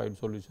simplified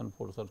solution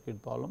for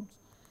circuit problems,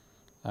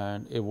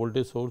 and a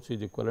voltage source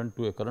is equivalent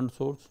to a current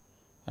source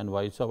and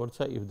vice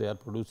versa if they are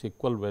produce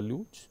equal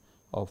values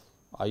of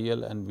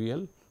IL and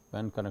VL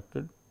when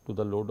connected to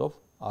the load of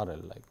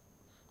RL like.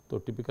 So,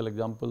 typical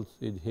examples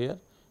is here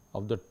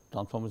of the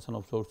transformation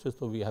of sources.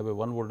 So, we have a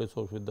 1 voltage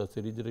source with the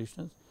series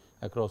resistance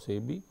across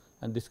AB,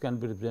 and this can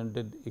be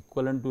represented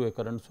equivalent to a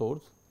current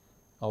source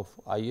of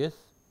IS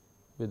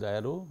with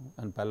arrow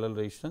and parallel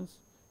resistance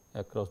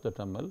across the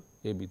terminal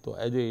AB. So,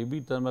 as a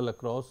AB terminal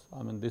across,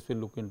 I mean this will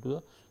look into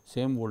the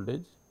same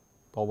voltage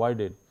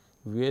provided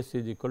Vs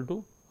is equal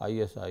to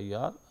Is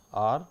IR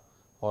R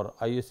or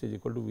Is is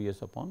equal to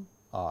Vs upon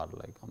R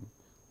like.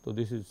 So,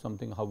 this is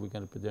something how we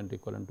can represent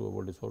equivalent to a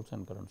voltage source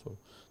and current source.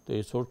 So,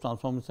 a source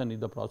transformation is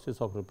the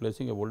process of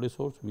replacing a voltage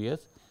source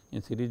Vs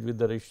in series with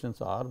the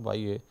resistance R by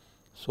a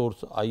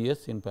source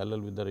Is in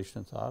parallel with the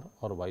resistance R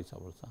or vice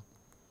versa.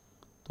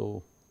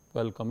 So,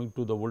 well, coming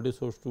to the voltage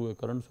source to a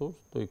current source.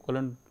 So,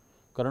 equivalent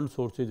current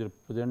source is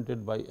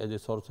represented by as a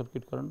short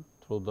circuit current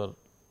through the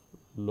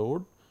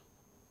load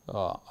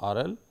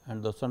RL,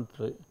 and the shunt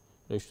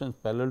resistance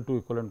parallel to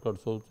equivalent current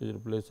source is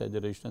replaced as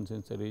a resistance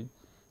in series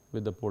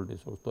with the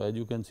voltage source. So, as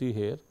you can see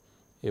here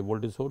a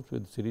voltage source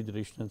with series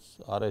resistance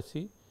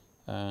RSC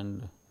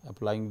and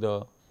applying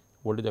the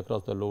voltage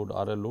across the load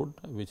RL load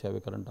which have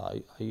a current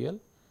IL,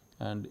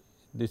 and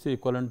this is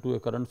equivalent to a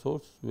current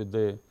source with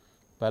the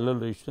parallel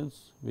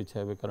resistance which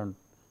have a current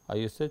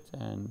ISH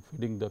and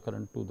feeding the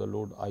current to the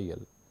load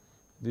IL.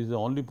 This is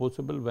only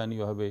possible when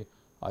you have a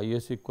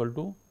IS equal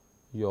to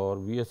your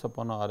Vs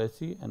upon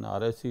RSC and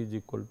RSC is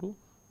equal to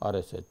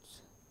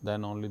RSH,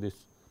 then only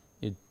this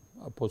is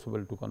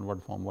possible to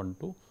convert from one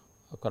to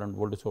a current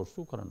voltage source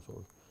to current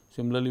source.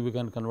 Similarly, we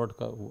can convert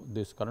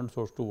this current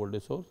source to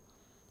voltage source.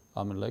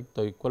 I mean like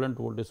the equivalent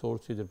voltage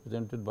source is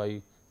represented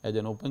by as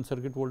an open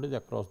circuit voltage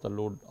across the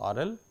load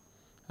RL,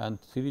 and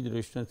series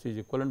resistance is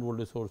equivalent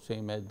voltage source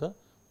same as the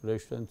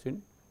resistance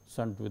in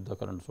shunt with the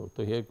current source.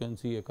 So, here you can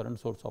see a current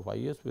source of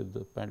Is with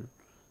the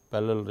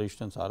parallel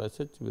resistance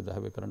RSH with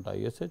have a current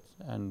ISH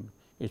and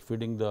it is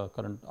feeding the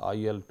current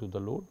IL to the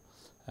load,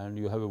 and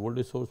you have a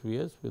voltage source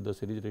Vs with the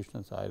series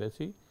resistance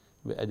RSC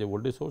as a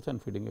voltage source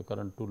and feeding a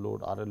current to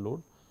load RL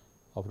load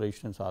of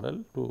resistance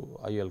RL to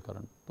IL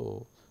current.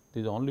 So,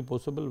 this is only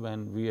possible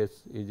when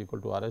Vs is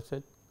equal to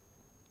RSH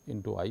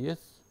into Is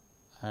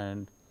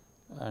and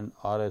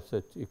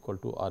RSH equal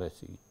to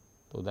RSC.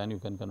 So, then you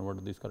can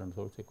convert this current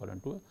source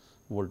equivalent to a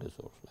voltage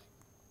source like.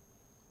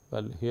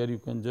 Well, here you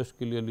can just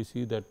clearly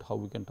see that how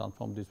we can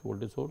transform this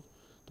voltage source.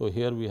 So,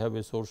 here we have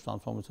a source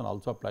transformation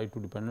also applied to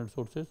dependent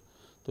sources.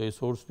 So, a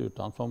source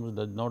transformation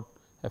does not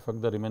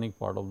affect the remaining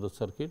part of the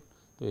circuit.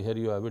 So, here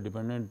you have a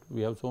dependent,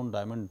 we have shown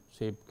diamond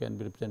shape can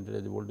be represented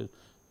as a voltage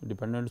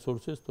dependent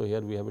sources. So,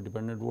 here we have a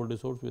dependent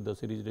voltage source with the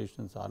series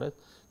resistance R s.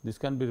 This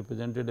can be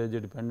represented as a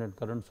dependent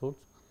current source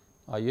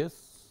I s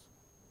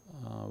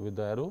with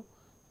the arrow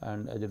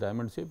and as a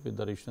diamond shape with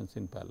the resistance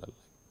in parallel.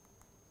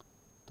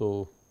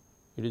 So,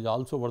 it is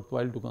also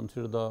worthwhile to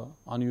consider the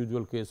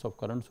unusual case of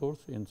current source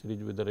in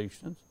series with the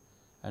resistance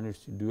and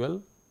its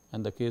dual,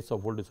 and the case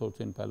of voltage source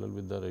in parallel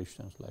with the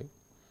resistance like.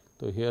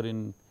 So, here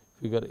in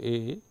figure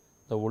A,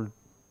 the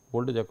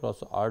voltage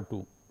across R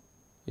 2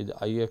 is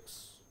I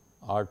x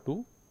R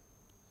 2,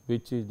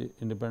 which is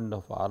independent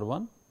of R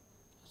 1.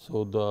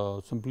 So,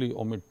 the simply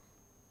omit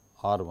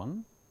R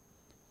 1,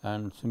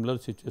 and similar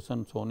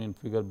situation shown in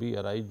figure B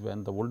arise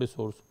when the voltage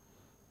source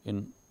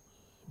in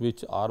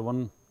which R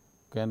 1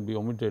 can be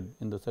omitted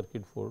in the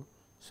circuit for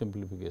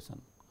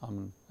simplification,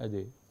 as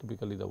a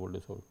typically the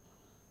voltage source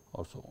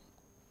or so on.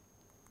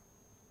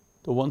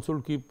 So, one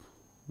should keep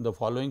the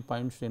following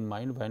points in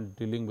mind when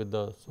dealing with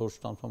the source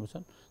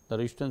transformation. The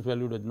resistance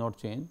value does not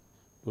change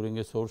during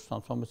a source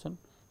transformation,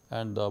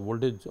 and the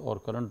voltage or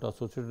current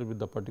associated with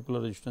the particular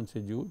resistance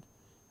is used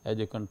as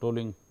a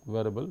controlling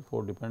variable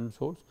for dependent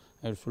source,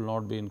 and it should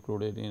not be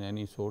included in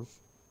any source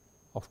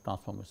of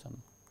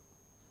transformation.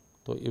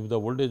 So, if the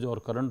voltage or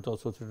current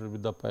associated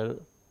with the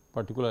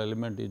particular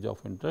element is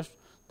of interest,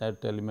 that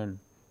element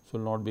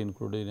should not be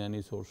included in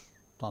any source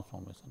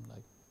transformation.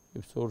 Like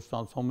if source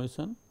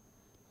transformation,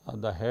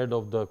 the head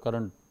of the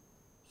current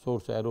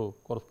source arrow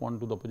correspond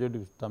to the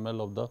positive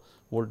terminal of the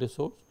voltage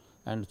source,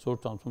 and source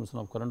transformation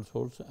of current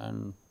source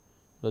and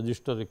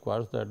resistor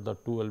requires that the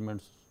two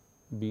elements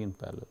be in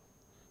parallel,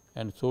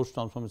 and source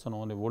transformation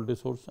on a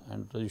voltage source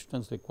and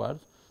resistance requires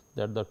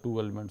that the two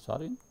elements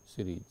are in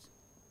series.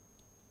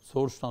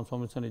 Source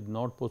transformation is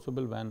not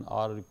possible when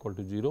R equal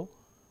to 0,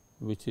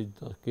 which is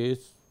the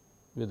case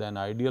with an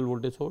ideal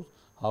voltage source.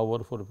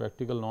 However, for a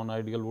practical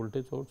non-ideal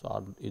voltage source,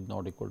 R is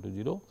not equal to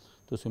 0.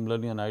 So,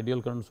 similarly, an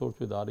ideal current source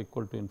with R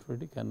equal to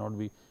infinity cannot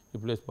be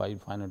replaced by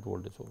finite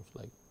voltage source.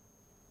 Like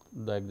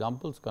the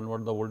examples,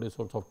 convert the voltage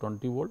source of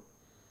 20 volt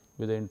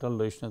with the internal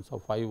resistance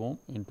of 5 ohm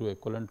into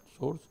equivalent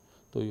source.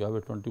 So, you have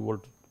a 20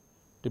 volt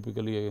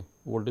typically a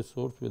voltage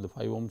source with the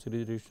 5 ohm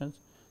series resistance.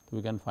 So,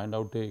 we can find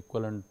out a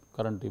equivalent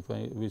current if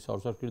we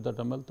short circuit the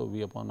terminal. So,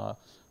 V upon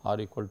R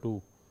equal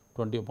to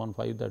 20 upon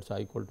 5, that is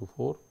I equal to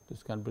 4.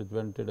 This can be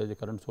represented as a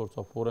current source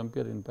of 4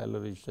 ampere in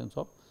parallel resistance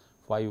of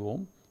 5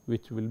 ohm,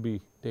 which will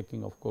be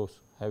taking of course,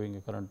 having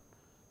a current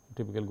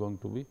typical going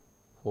to be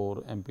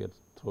 4 ampere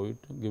through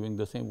it, giving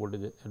the same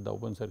voltage at the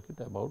open circuit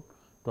about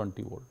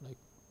 20 volt like.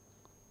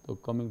 So,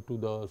 coming to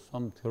the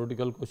some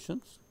theoretical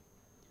questions.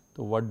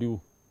 So, what do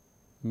you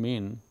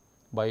mean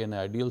by an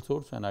ideal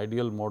source? An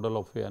ideal model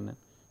of an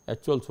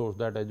actual source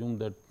that assume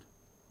that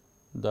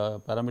the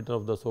parameter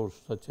of the source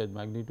such as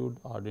magnitude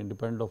are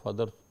independent of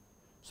other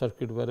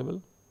circuit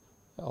variable,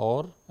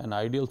 or an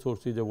ideal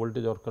source is a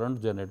voltage or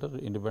current generator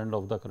independent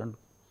of the current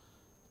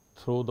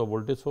through the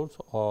voltage source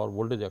or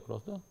voltage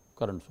across the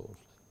current source.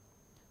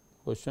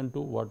 Question 2,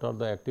 what are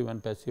the active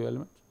and passive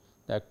elements?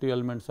 The active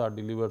elements are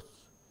delivers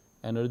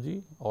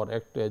energy or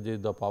act as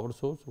the power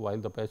source, while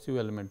the passive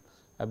element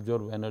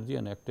absorb energy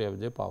and act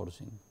as a power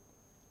sink.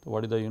 So,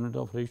 what is the unit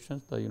of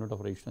resistance? The unit of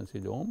resistance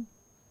is ohm.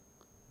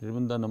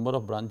 Determine the number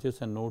of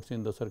branches and nodes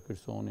in the circuit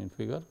shown in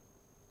figure.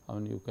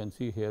 You can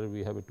see here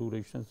we have a two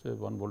resistances,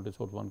 one voltage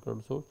source, one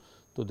current source.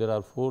 So, there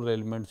are 4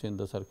 elements in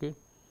the circuit,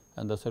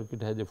 and the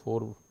circuit has a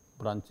 4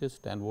 branches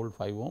 10 volt,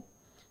 5 ohm,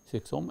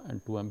 6 ohm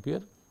and 2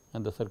 ampere,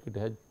 and the circuit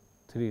has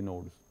 3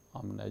 nodes.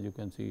 As you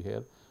can see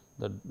here,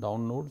 the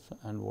down nodes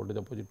and voltage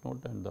opposite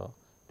node and the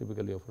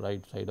typically of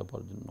right side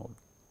opposite node.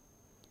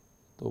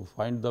 So,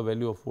 find the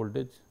value of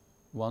voltage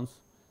once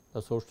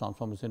the source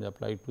transformation is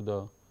applied to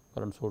the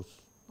current source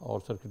or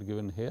circuit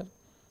given here.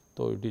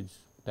 So, it is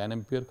 10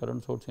 ampere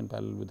current source in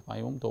parallel with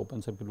 5 ohm. The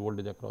open circuit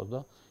voltage across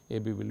the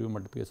AB will be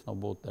multiplication of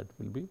both, that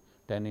will be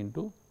 10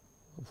 into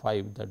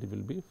 5, that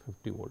will be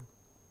 50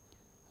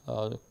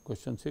 volt.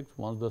 Question 6,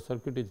 once the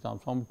circuit is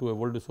transformed to a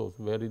voltage source,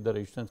 where is the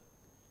resistance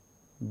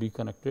be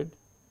connected?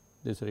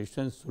 This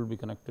resistance should be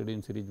connected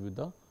in series with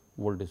the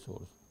voltage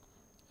source,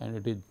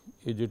 and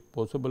is it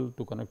possible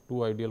to connect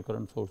two ideal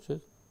current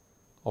sources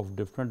of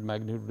different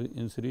magnitude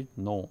in series?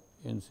 No,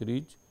 in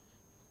series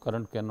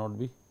current cannot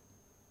be,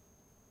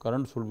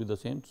 current should be the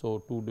same.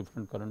 So, two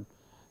different current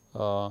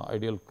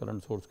ideal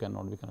current source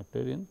cannot be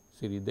connected in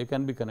series, they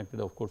can be connected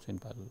of course in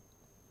parallel.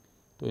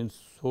 So, in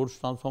source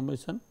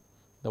transformation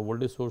the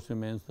voltage source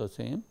remains the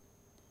same,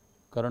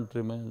 current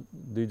remains,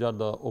 these are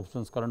the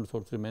options, current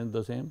source remains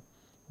the same,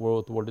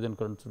 both voltage and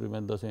current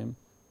remain the same,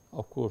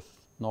 of course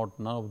not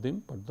none of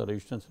them, but the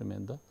resistance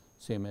remain the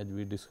same as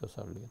we discussed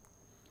earlier.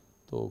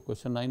 So,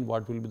 question 9,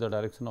 what will be the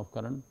direction of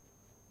current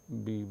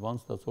be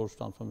once the source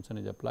transformation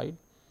is applied?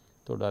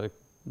 So,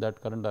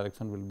 that current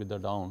direction will be the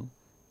down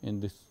in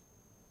this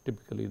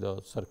typically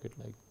the circuit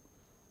like.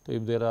 So,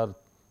 if there are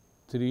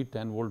 3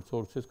 10 volt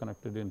sources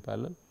connected in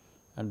parallel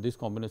and this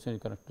combination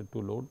is connected to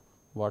load,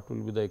 what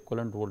will be the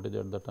equivalent voltage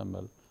at the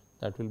terminal?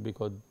 That will be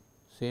called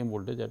same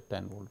voltage at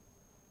 10 volt.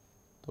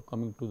 So,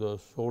 coming to the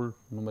solved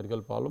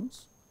numerical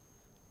problems.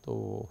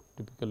 So,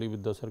 typically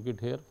with the circuit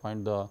here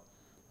find the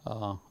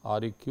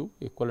REQ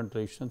equivalent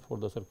resistance for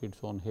the circuit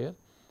shown here.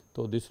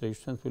 So, this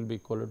resistance will be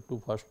equivalent to,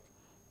 first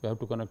we have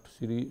to connect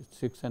series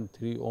 6 and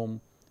 3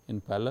 ohm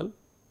in parallel,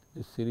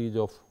 a series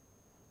of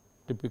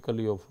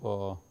typically of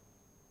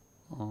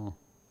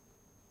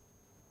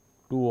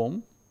 2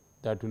 ohm,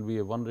 that will be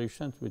a one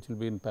resistance which will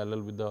be in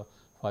parallel with the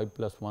 5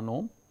 plus 1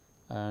 ohm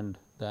and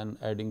then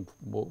adding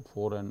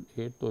 4 and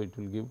 8. So, it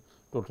will give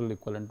total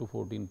equivalent to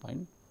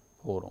 14.4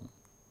 ohm.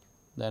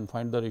 Then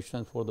find the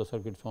resistance for the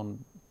circuit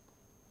shown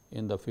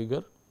in the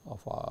figure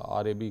of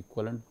RAB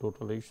equivalent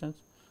total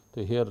resistance.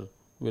 So, here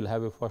we will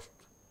have a first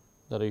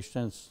the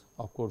resistance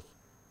of course,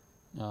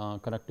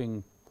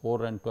 connecting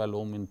 4 and 12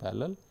 ohm in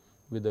parallel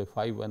with a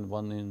 5 and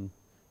 1 in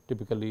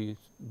typically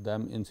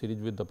them in series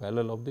with the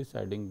parallel of this,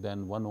 adding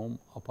then 1 ohm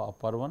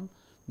upper one.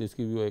 This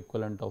give you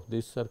equivalent of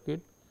this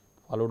circuit,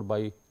 followed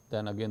by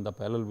then again the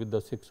parallel with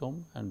the 6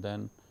 ohm and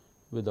then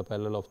with the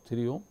parallel of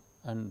 3 ohm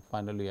and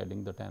finally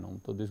adding the 10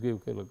 ohm. So, this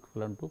gives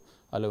equivalent to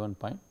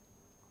 11.2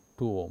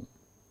 ohm.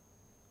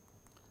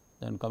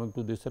 Then coming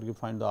to this circuit,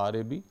 find the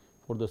RAB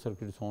for the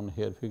circuit shown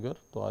here figure.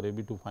 So,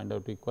 RAB to find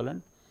out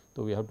equivalent.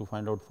 So, we have to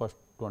find out first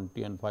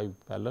 20 and 5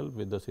 parallel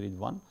with the series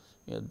 1,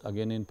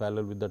 again in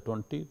parallel with the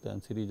 20,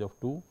 then series of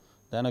 2,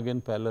 then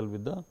again parallel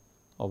with the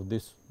of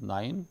this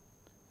 9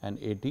 and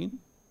 18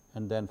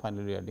 and then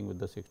finally adding with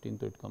the 16.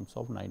 So, it comes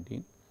of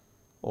 19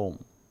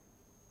 ohm.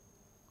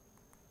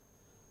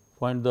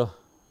 Find the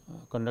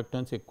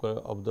conductance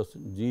of the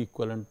G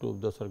equivalent to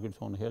the circuit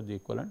shown here, G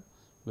equivalent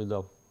with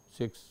the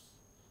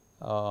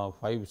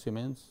 5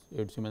 Siemens,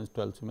 8 Siemens,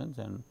 12 Siemens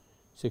and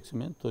 6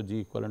 Siemens. So, G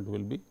equivalent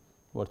will be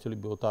virtually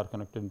both are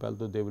connected in parallel.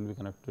 So, they will be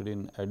connected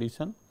in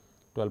addition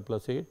 12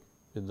 plus 8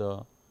 with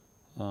the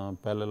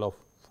parallel of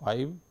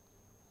 5.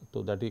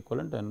 So, that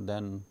equivalent and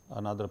then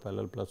another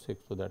parallel plus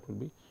 6. So, that will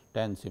be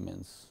 10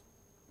 Siemens.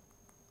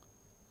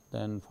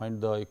 Then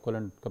find the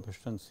equivalent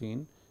capacitance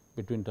seen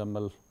between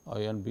terminal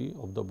A and B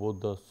of the both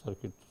the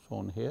circuit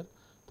shown here.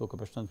 So,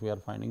 capacitance we are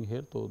finding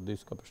here. So,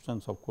 this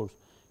capacitance of course,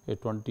 a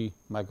 20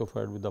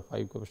 microfarad with the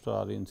 5 capacitor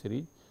are in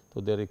series.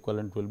 So, their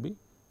equivalent will be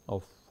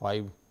of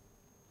 4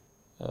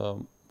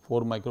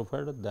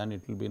 microfarad, then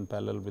it will be in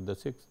parallel with the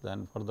 6,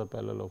 then further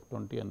parallel of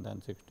 20 and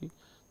then 60.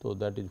 So,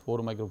 that is 4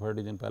 microfarad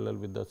is in parallel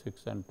with the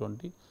 6 and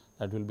 20,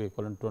 that will be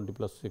equivalent 20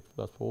 plus 6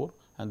 plus 4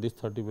 and this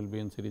 30 will be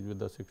in series with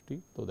the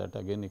 60. So, that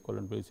again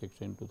equivalent will be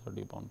 60 into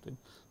 30 upon 3.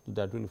 So,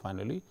 that will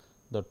finally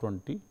the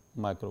 20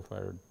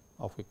 microfarad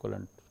of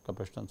equivalent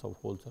capacitance of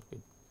whole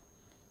circuit.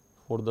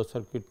 For the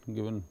circuit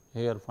given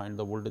here, find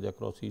the voltage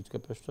across each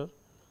capacitor.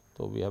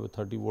 So, we have a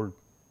 30 volt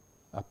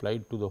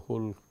applied to the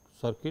whole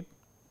circuit.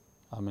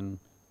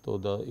 So,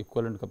 the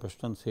equivalent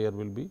capacitance here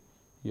will be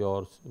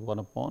your 1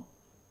 upon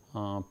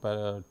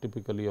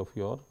typically of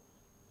your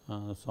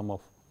sum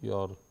of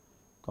your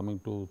coming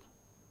to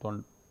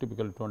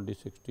typically 20,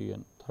 60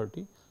 and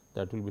 30,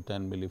 that will be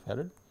 10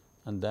 millifarad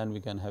and then we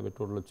can have a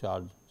total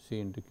charge C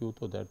into Q.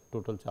 So, that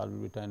total charge will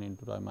be 10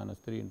 into I minus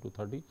 3 into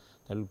 30,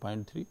 that will be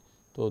 0.3.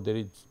 So, there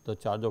is the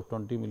charge of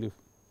 20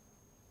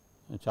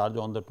 charge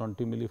on the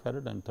 20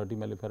 millifarad and 30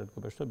 millifarad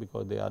capacitor,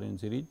 because they are in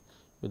series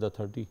with the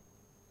 30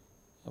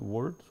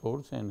 volt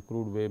source, and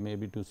crude way may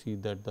be to see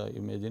that the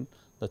imagine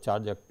the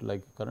charge act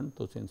like current.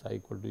 So, since I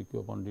equal to Q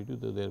upon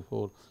dt, so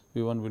therefore,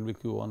 V 1 will be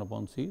Q 1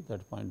 upon C,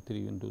 that is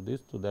 0.3 into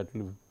this. So, that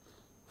will be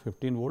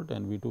 15 volt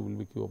and V 2 will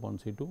be Q upon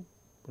C 2,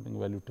 putting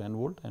value 10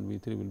 volt, and V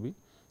 3 will be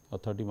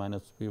 30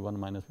 minus V 1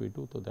 minus V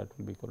 2. So, that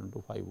will be equivalent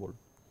to 5 volt.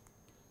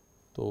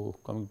 So,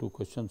 coming to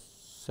question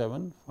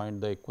 7,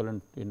 find the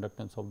equivalent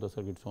inductance of the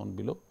circuit shown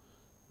below.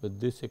 With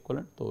this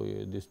equivalent, so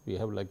this we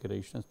have like a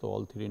resistance. So,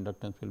 all 3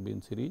 inductance will be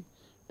in series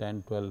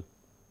 10, 12,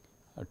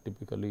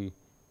 typically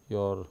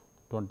your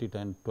 20,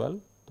 10,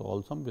 12. So,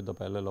 all sum with the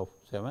parallel of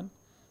 7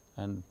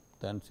 and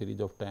then series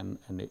of 10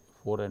 and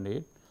 4 and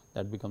 8,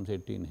 that becomes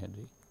 18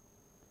 Henry.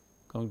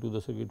 Coming to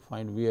the circuit,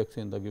 find V x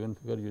in the given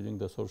figure using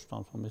the source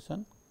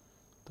transformation.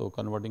 So,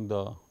 converting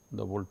the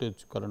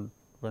voltage current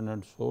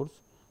dependent source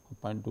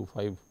of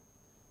 0.25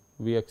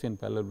 V x in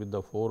parallel with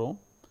the 4 ohm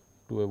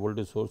to a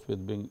voltage source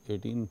with being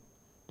 18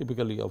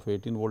 typically of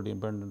 18 volt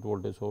independent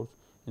voltage source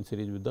in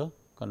series with the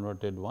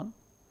converted one.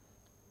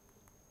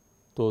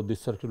 So,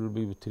 this circuit will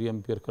be with 3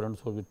 ampere current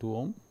source with 2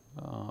 ohm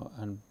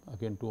and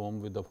again 2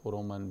 ohm with the 4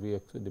 ohm and V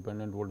x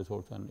dependent voltage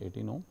source and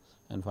 18 ohm,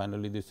 and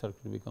finally, this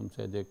circuit becomes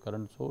as a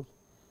current source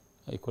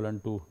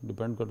equivalent to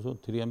dependent current source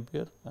 3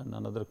 ampere and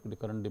another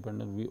current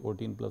dependent V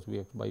 14 plus V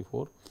x by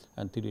 4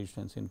 and 3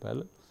 resistance in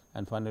parallel,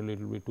 and finally, it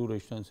will be 2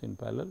 resistance in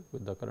parallel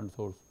with the current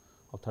source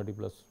of 30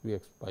 plus V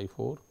x by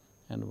 4,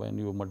 and when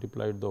you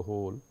multiplied the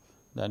whole,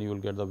 then you will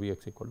get the V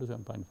x equal to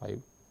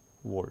 7.5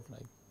 volt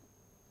like.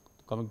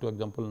 Coming to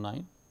example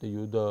 9, they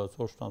use the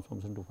source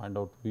transformation to find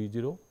out V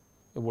 0,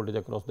 a voltage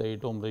across the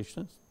 8 ohm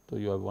resistance. So,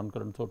 you have one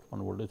current source,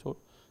 one voltage source.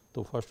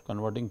 So, first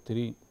converting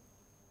 3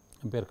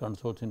 ampere current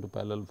source into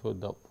parallel for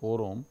the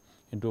 4 ohm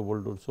into a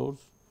voltage source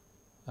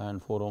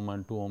and 4 ohm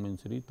and 2 ohm in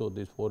series. So,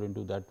 this 4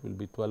 into that will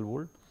be 12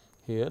 volt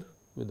here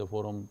with the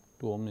 4 ohm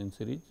 2 ohm in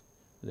series,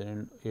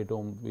 then 8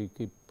 ohm we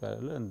keep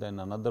parallel, and then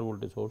another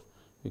voltage source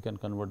we can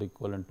convert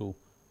equivalent to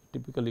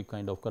typically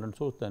kind of current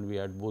source. Then we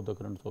add both the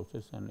current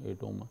sources and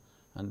 8 ohm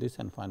and this,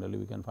 and finally,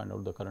 we can find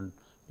out the current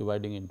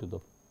dividing into the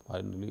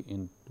finally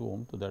in 2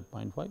 ohm to that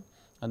 0.5,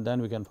 and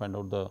then we can find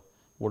out the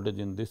voltage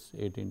in this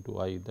 8 into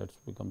I, that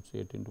becomes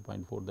 8 into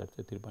 0.4, that is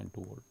a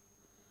 3.2 volt.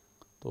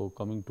 So,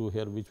 coming to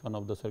here, which one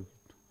of the circuit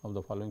of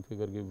the following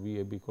figure give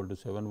VAB equal to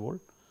 7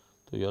 volt.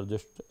 So, you are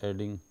just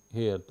adding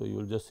here. So, you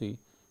will just see,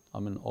 I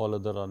mean all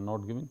other are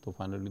not giving. So,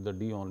 finally, the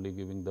D only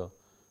giving the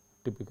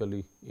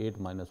typically 8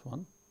 minus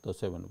 1 the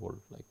 7 volt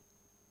like.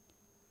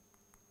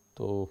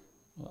 So,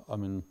 I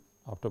mean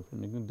after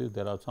finishing this,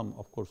 there are some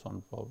of course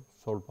on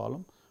solved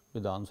problem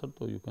with the answer.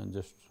 So, you can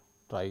just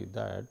try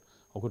that.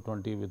 Okay,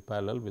 20 with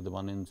parallel with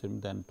 1 in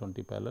series, then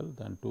 20 parallel,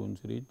 then 2 in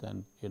series,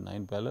 then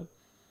 9 parallel,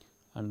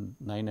 and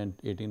 9 and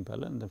 18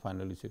 parallel, and then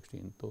finally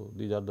 16. So,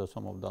 these are the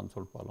some of the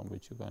unsolved problem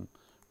which you can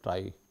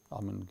try,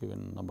 I mean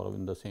given number of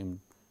in the same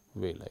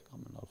way like I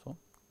mean also.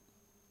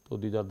 So,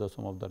 these are the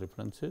some of the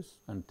references,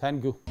 and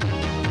thank you.